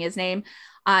butchering his name.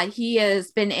 He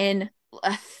has been in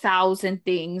 1,000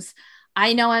 things.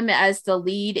 I know him as the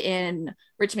lead in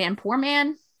Rich Man, Poor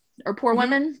Man, or Poor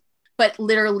Woman, but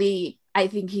literally, I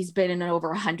think he's been in over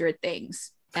 100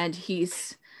 things, and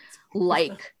he's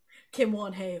like Kim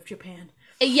Won-hee of Japan.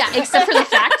 Yeah, except for the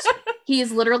fact he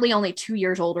is literally only 2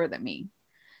 years older than me,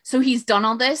 so he's done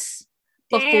all this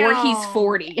before he's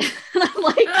 40. I'm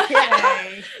like,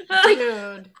 Hey,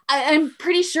 dude, I'm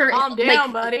pretty sure. calm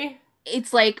down, buddy.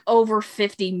 It's like over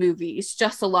 50 movies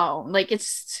just alone. Like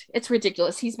it's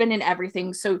ridiculous. He's been in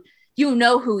everything, so you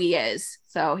know who he is.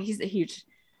 So he's a huge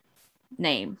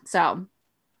name. So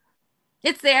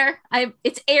it's there.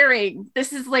 It's airing.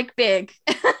 This is like big.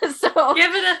 So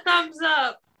give it a thumbs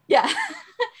up. Yeah.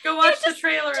 Go watch the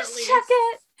trailer just at least. check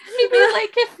it. Maybe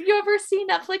like if you ever see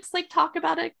Netflix like talk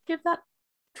about it, give that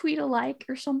tweet a like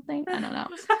or something. I don't know.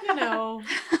 You know.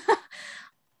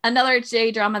 Another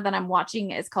J drama that I'm watching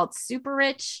is called Super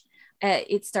Rich.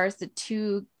 It stars the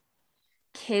two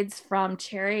kids from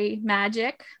Cherry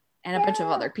Magic and a bunch of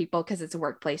other people because it's a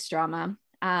workplace drama.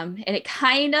 And it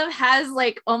kind of has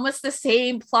like almost the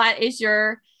same plot as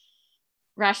your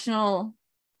Rational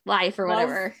Life or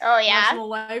whatever. Oh yeah. Rational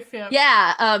Life, yeah.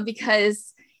 Yeah,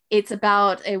 because it's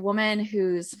about a woman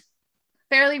who's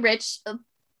fairly rich.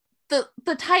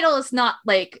 The title is not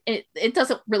like it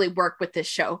doesn't really work with this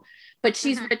show, but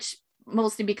she's rich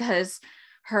mostly because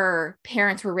her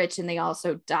parents were rich and they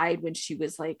also died when she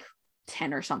was like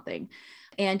 10 or something.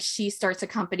 And she starts a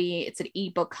company. It's an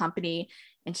ebook company,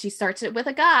 and she starts it with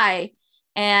a guy.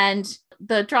 And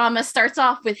the drama starts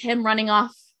off with him running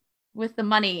off with the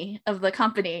money of the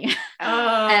company.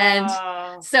 And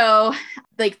so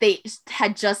like they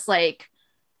had just like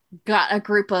got a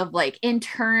group of like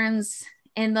interns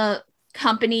in the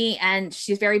company, and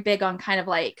she's very big on kind of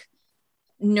like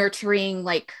nurturing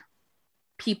like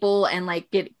people and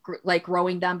like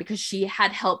growing them, because she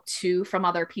had help too from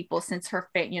other people since her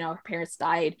her parents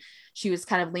died. She was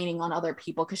kind of leaning on other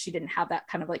people because she didn't have that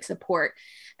kind of like support.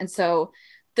 And so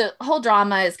the whole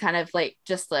drama is kind of like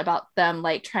just about them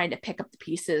like trying to pick up the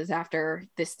pieces after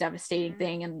this devastating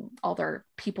thing, and all their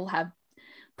people have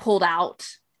pulled out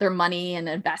their money and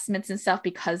investments and stuff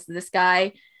because this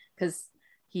guy, because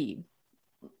he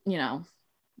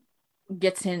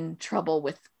gets in trouble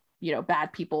with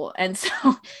bad people. And so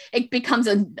it becomes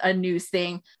a news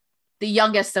thing. The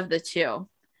youngest of the two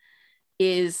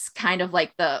is kind of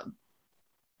like the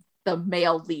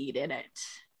male lead in it,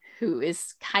 who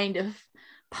is kind of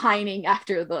pining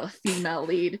after the female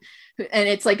lead, and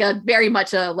it's like a very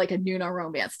much a like a Nuno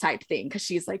romance type thing because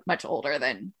she's like much older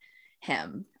than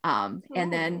him. And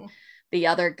then the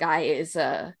other guy is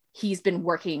he's been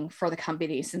working for the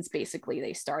company since basically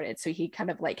they started, so he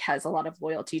kind of like has a lot of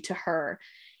loyalty to her,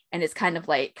 and it's kind of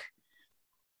like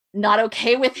not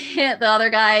okay with him, the other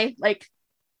guy like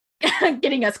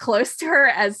getting as close to her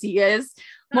as he is,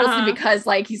 mostly because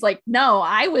like he's like, no,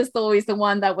 I was always the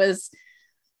one that was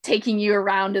taking you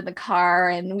around in the car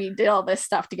and we did all this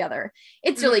stuff together.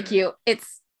 It's really cute.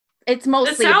 It's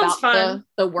mostly about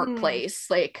the workplace.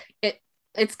 Like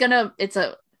it's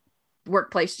a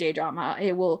workplace J drama.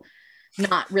 It will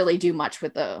not really do much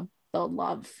with the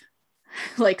love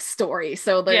like story.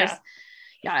 So there's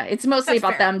it's mostly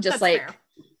about them just like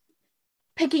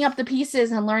picking up the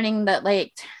pieces and learning that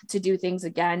like to do things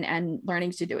again and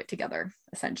learning to do it together,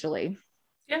 essentially.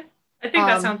 Yeah, I think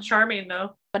that sounds charming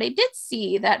though. But I did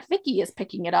see that Vicky is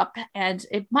picking it up, and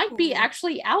it might be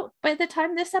actually out by the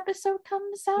time this episode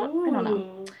comes out. I don't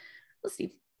know. We'll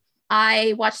see.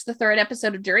 I watched the 3rd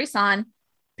episode of Jury-san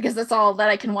because that's all that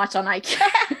I can watch on IQ.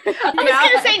 I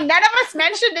was gonna say none of us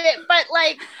mentioned it, but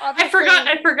like I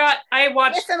forgot. I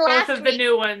watched both of the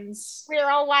new ones. We were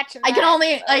all watching. I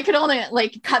could only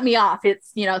like cut me off.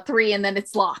 It's 3 and then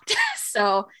it's locked.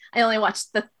 So I only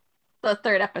watched the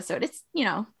 3rd episode. It's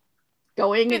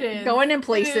going in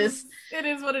places. It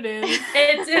is what it is.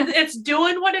 It's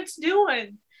doing what it's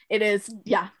doing. It is.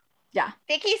 Yeah.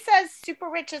 Vicky says Super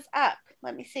Rich is up.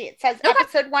 Let me see. It says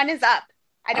episode 1 is up.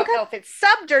 I don't know if it's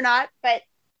subbed or not, but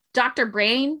Dr.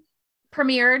 Brain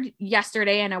premiered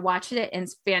yesterday and I watched it, and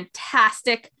it's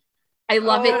fantastic. I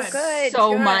love it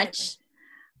so much.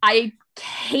 I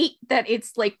hate that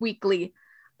it's like weekly.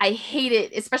 I hate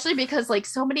it, especially because like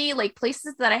so many like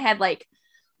places that I had like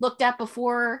looked at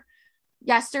before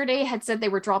yesterday had said they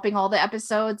were dropping all the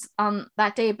episodes on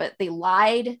that day, but they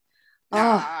lied.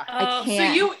 Oh, I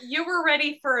can't. So you were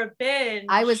ready for a binge.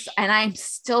 I was, and I'm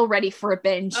still ready for a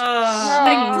binge.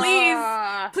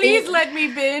 Like, please let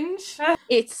me binge.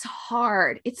 It's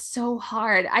hard. It's so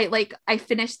hard. I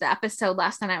finished the episode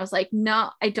last night. I was like,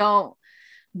 no, I don't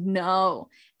know.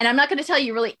 And I'm not going to tell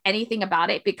you really anything about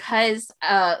it because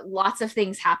lots of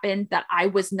things happened that I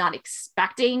was not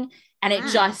expecting. And it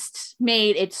just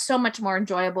made it so much more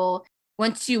enjoyable.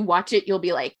 Once you watch it, you'll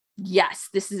be like, yes,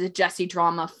 this is a Jesse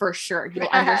drama for sure. You'll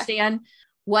understand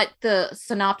what the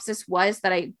synopsis was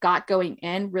that I got going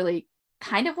in really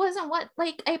kind of wasn't what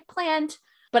like I planned.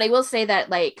 But I will say that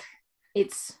like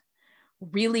it's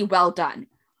really well done.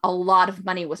 A lot of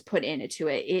money was put into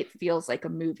it. It feels like a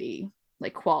movie,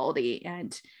 like quality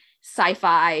and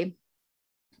sci-fi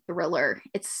thriller.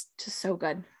 It's just so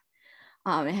good.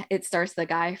 It stars the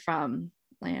guy from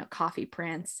Coffee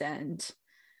Prince and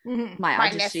My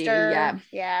Odyssey.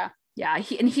 Yeah.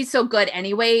 He's so good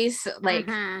anyways. Like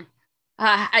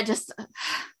I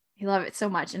love it so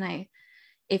much. And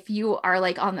if you are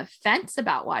like on the fence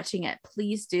about watching it,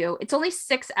 please do. It's only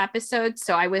 6 episodes,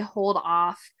 so I would hold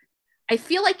off. I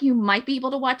feel like you might be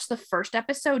able to watch the first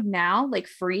episode now, like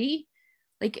free.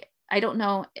 Like, I don't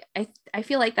know. I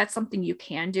feel like that's something you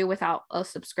can do without a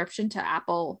subscription to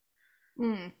Apple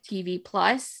TV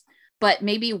Plus, but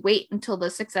maybe wait until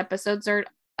the 6 episodes are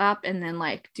up and then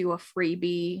like do a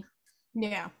freebie.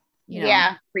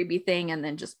 Freebie thing and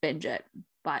then just binge it.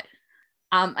 But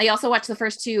I also watched the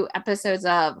first 2 episodes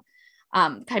of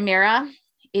Chimera.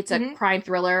 It's a crime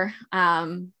thriller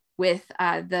with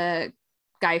the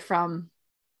guy from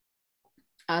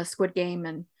Squid Game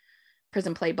and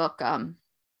Prison Playbook,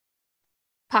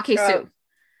 Park Hae-soo.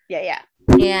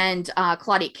 And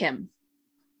Claudia Kim.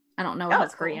 I don't know her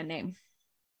Korean name.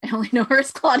 I only know her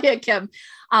as Claudia Kim.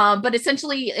 But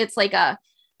essentially it's like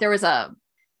there was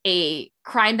a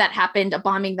crime that happened, a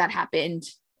bombing that happened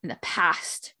in the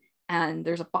past, and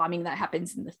there's a bombing that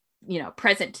happens in the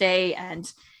present day,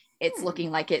 and it's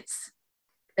looking like it's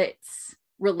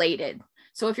related.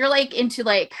 So if you're like into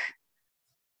like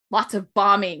lots of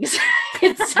bombings,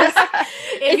 it's just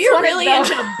if you're really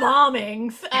into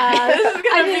bombings, this is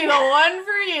gonna be the one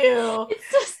for you.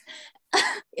 It's just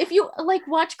if you like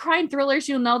watch crime thrillers,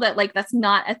 you'll know that like that's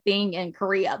not a thing in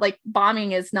Korea. Like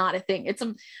bombing is not a thing. It's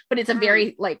a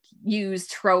very like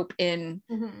used trope in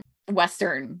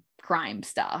Western crime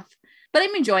stuff. But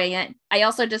I'm enjoying it. I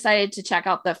also decided to check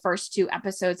out the first 2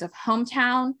 episodes of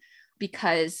Hometown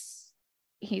because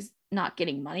he's not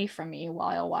getting money from me while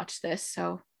I watch this.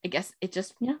 So I guess it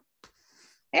just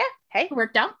it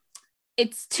worked out.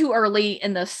 It's too early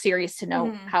in the series to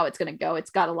know how it's going to go.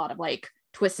 It's got a lot of like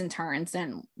twists and turns,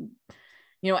 and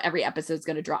every episode is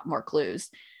going to drop more clues,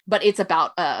 but it's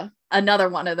about another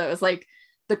one of those, like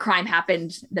the crime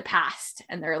happened in the past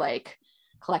and they're like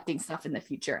collecting stuff in the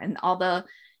future, and all the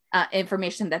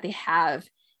information that they have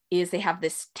is they have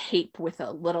this tape with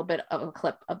a little bit of a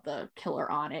clip of the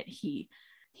killer on it. He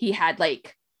had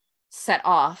like set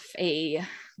off a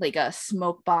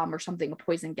smoke bomb or something, a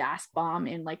poison gas bomb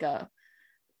in like a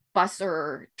bus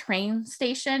or train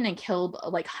station and killed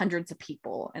like hundreds of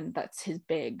people, and that's his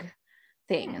big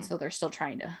thing. And so they're still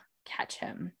trying to catch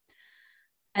him.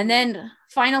 And then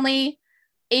finally,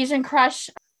 Asian Crush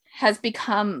has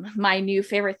become my new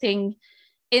favorite thing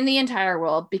in the entire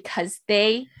world because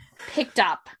they picked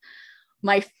up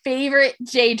my favorite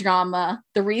J-drama,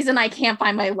 The Reason I Can't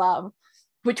Find My Love,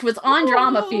 which was on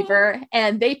Drama Fever,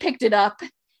 and they picked it up.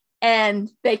 And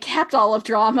they kept all of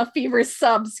Drama Fever's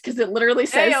subs because it literally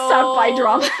says sub by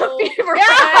Drama Fever.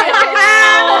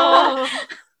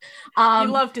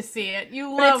 You love to see it.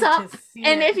 You love to see it.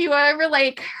 And if you ever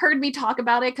like heard me talk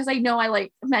about it, because I know I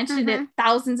like mentioned it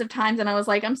thousands of times, and I was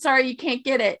like, I'm sorry you can't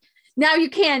get it. Now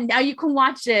you can. Now you can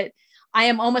watch it. I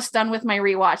am almost done with my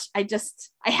rewatch. I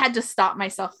had to stop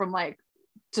myself from like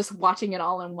just watching it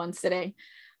all in one sitting.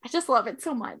 I just love it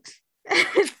so much.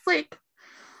 It's like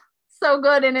so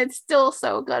good, and it's still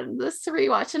so good this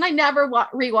rewatch, and I never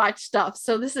rewatch stuff,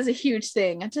 so this is a huge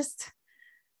thing. I just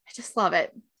love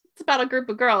it. It's about a group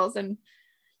of girls and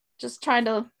just trying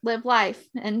to live life,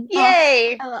 and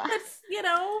yay,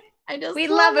 we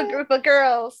love a group of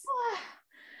girls.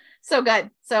 So good.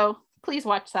 So please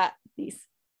watch that, please.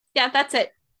 Yeah, that's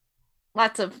it.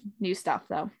 Lots of new stuff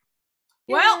though.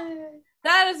 Well,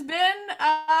 that has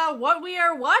been what we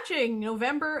are watching,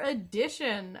 November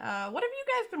edition. What have you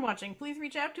guys been watching? Please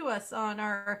reach out to us on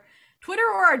our Twitter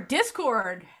or our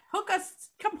Discord.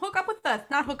 Come hook up with us.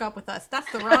 Not hook up with us.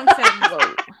 That's the wrong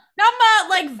sentence. Come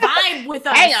like vibe with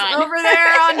us Hang on. over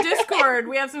there on Discord.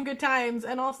 We have some good times,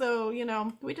 and also, you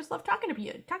know, we just love talking to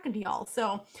y'all.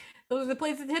 So those are the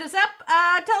places to hit us up.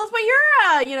 Tell us what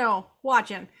you're, you know,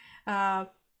 watching.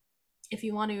 If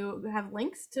you want to have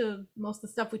links to most of the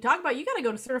stuff we talk about, you got to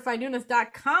go to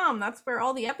certifiednewness.com. That's where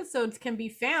all the episodes can be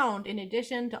found, in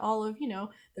addition to all of, you know,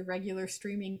 the regular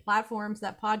streaming platforms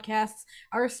that podcasts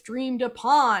are streamed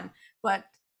upon. But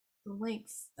the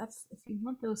links, that's, if you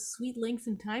want those sweet links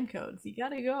and time codes, you got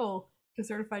to go to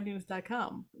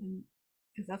certifiednewness.com,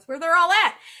 because that's where they're all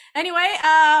at. Anyway,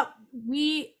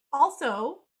 we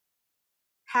also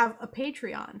have a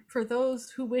Patreon for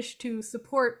those who wish to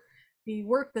support the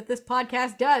work that this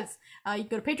podcast does. You can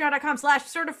go to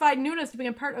patreon.com/certifiednewness to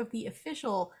become part of the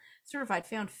official Certified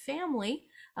Found family.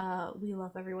 We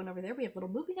love everyone over there. We have little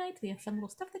movie nights. We have fun little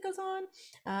stuff that goes on.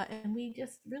 And we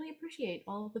just really appreciate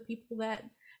all of the people that,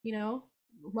 you know,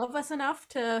 love us enough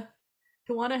to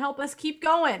want to help us keep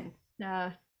going.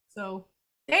 So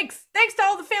thanks to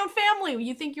all the Found family.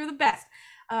 You think you're the best.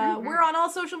 We're on all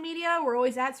social media. We're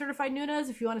always at Certified Nunas.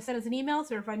 If you want to send us an email,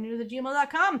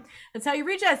 certifiednunas@gmail.com. That's how you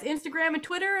reach us. Instagram and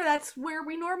Twitter, that's where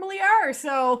we normally are.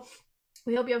 So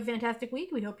we hope you have a fantastic week.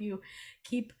 We hope you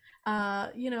keep,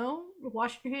 you know,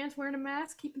 washing your hands, wearing a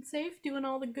mask, keeping safe, doing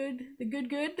all the good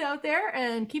out there,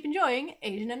 and keep enjoying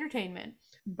Asian entertainment.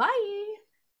 Bye.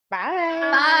 Bye.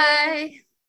 Bye.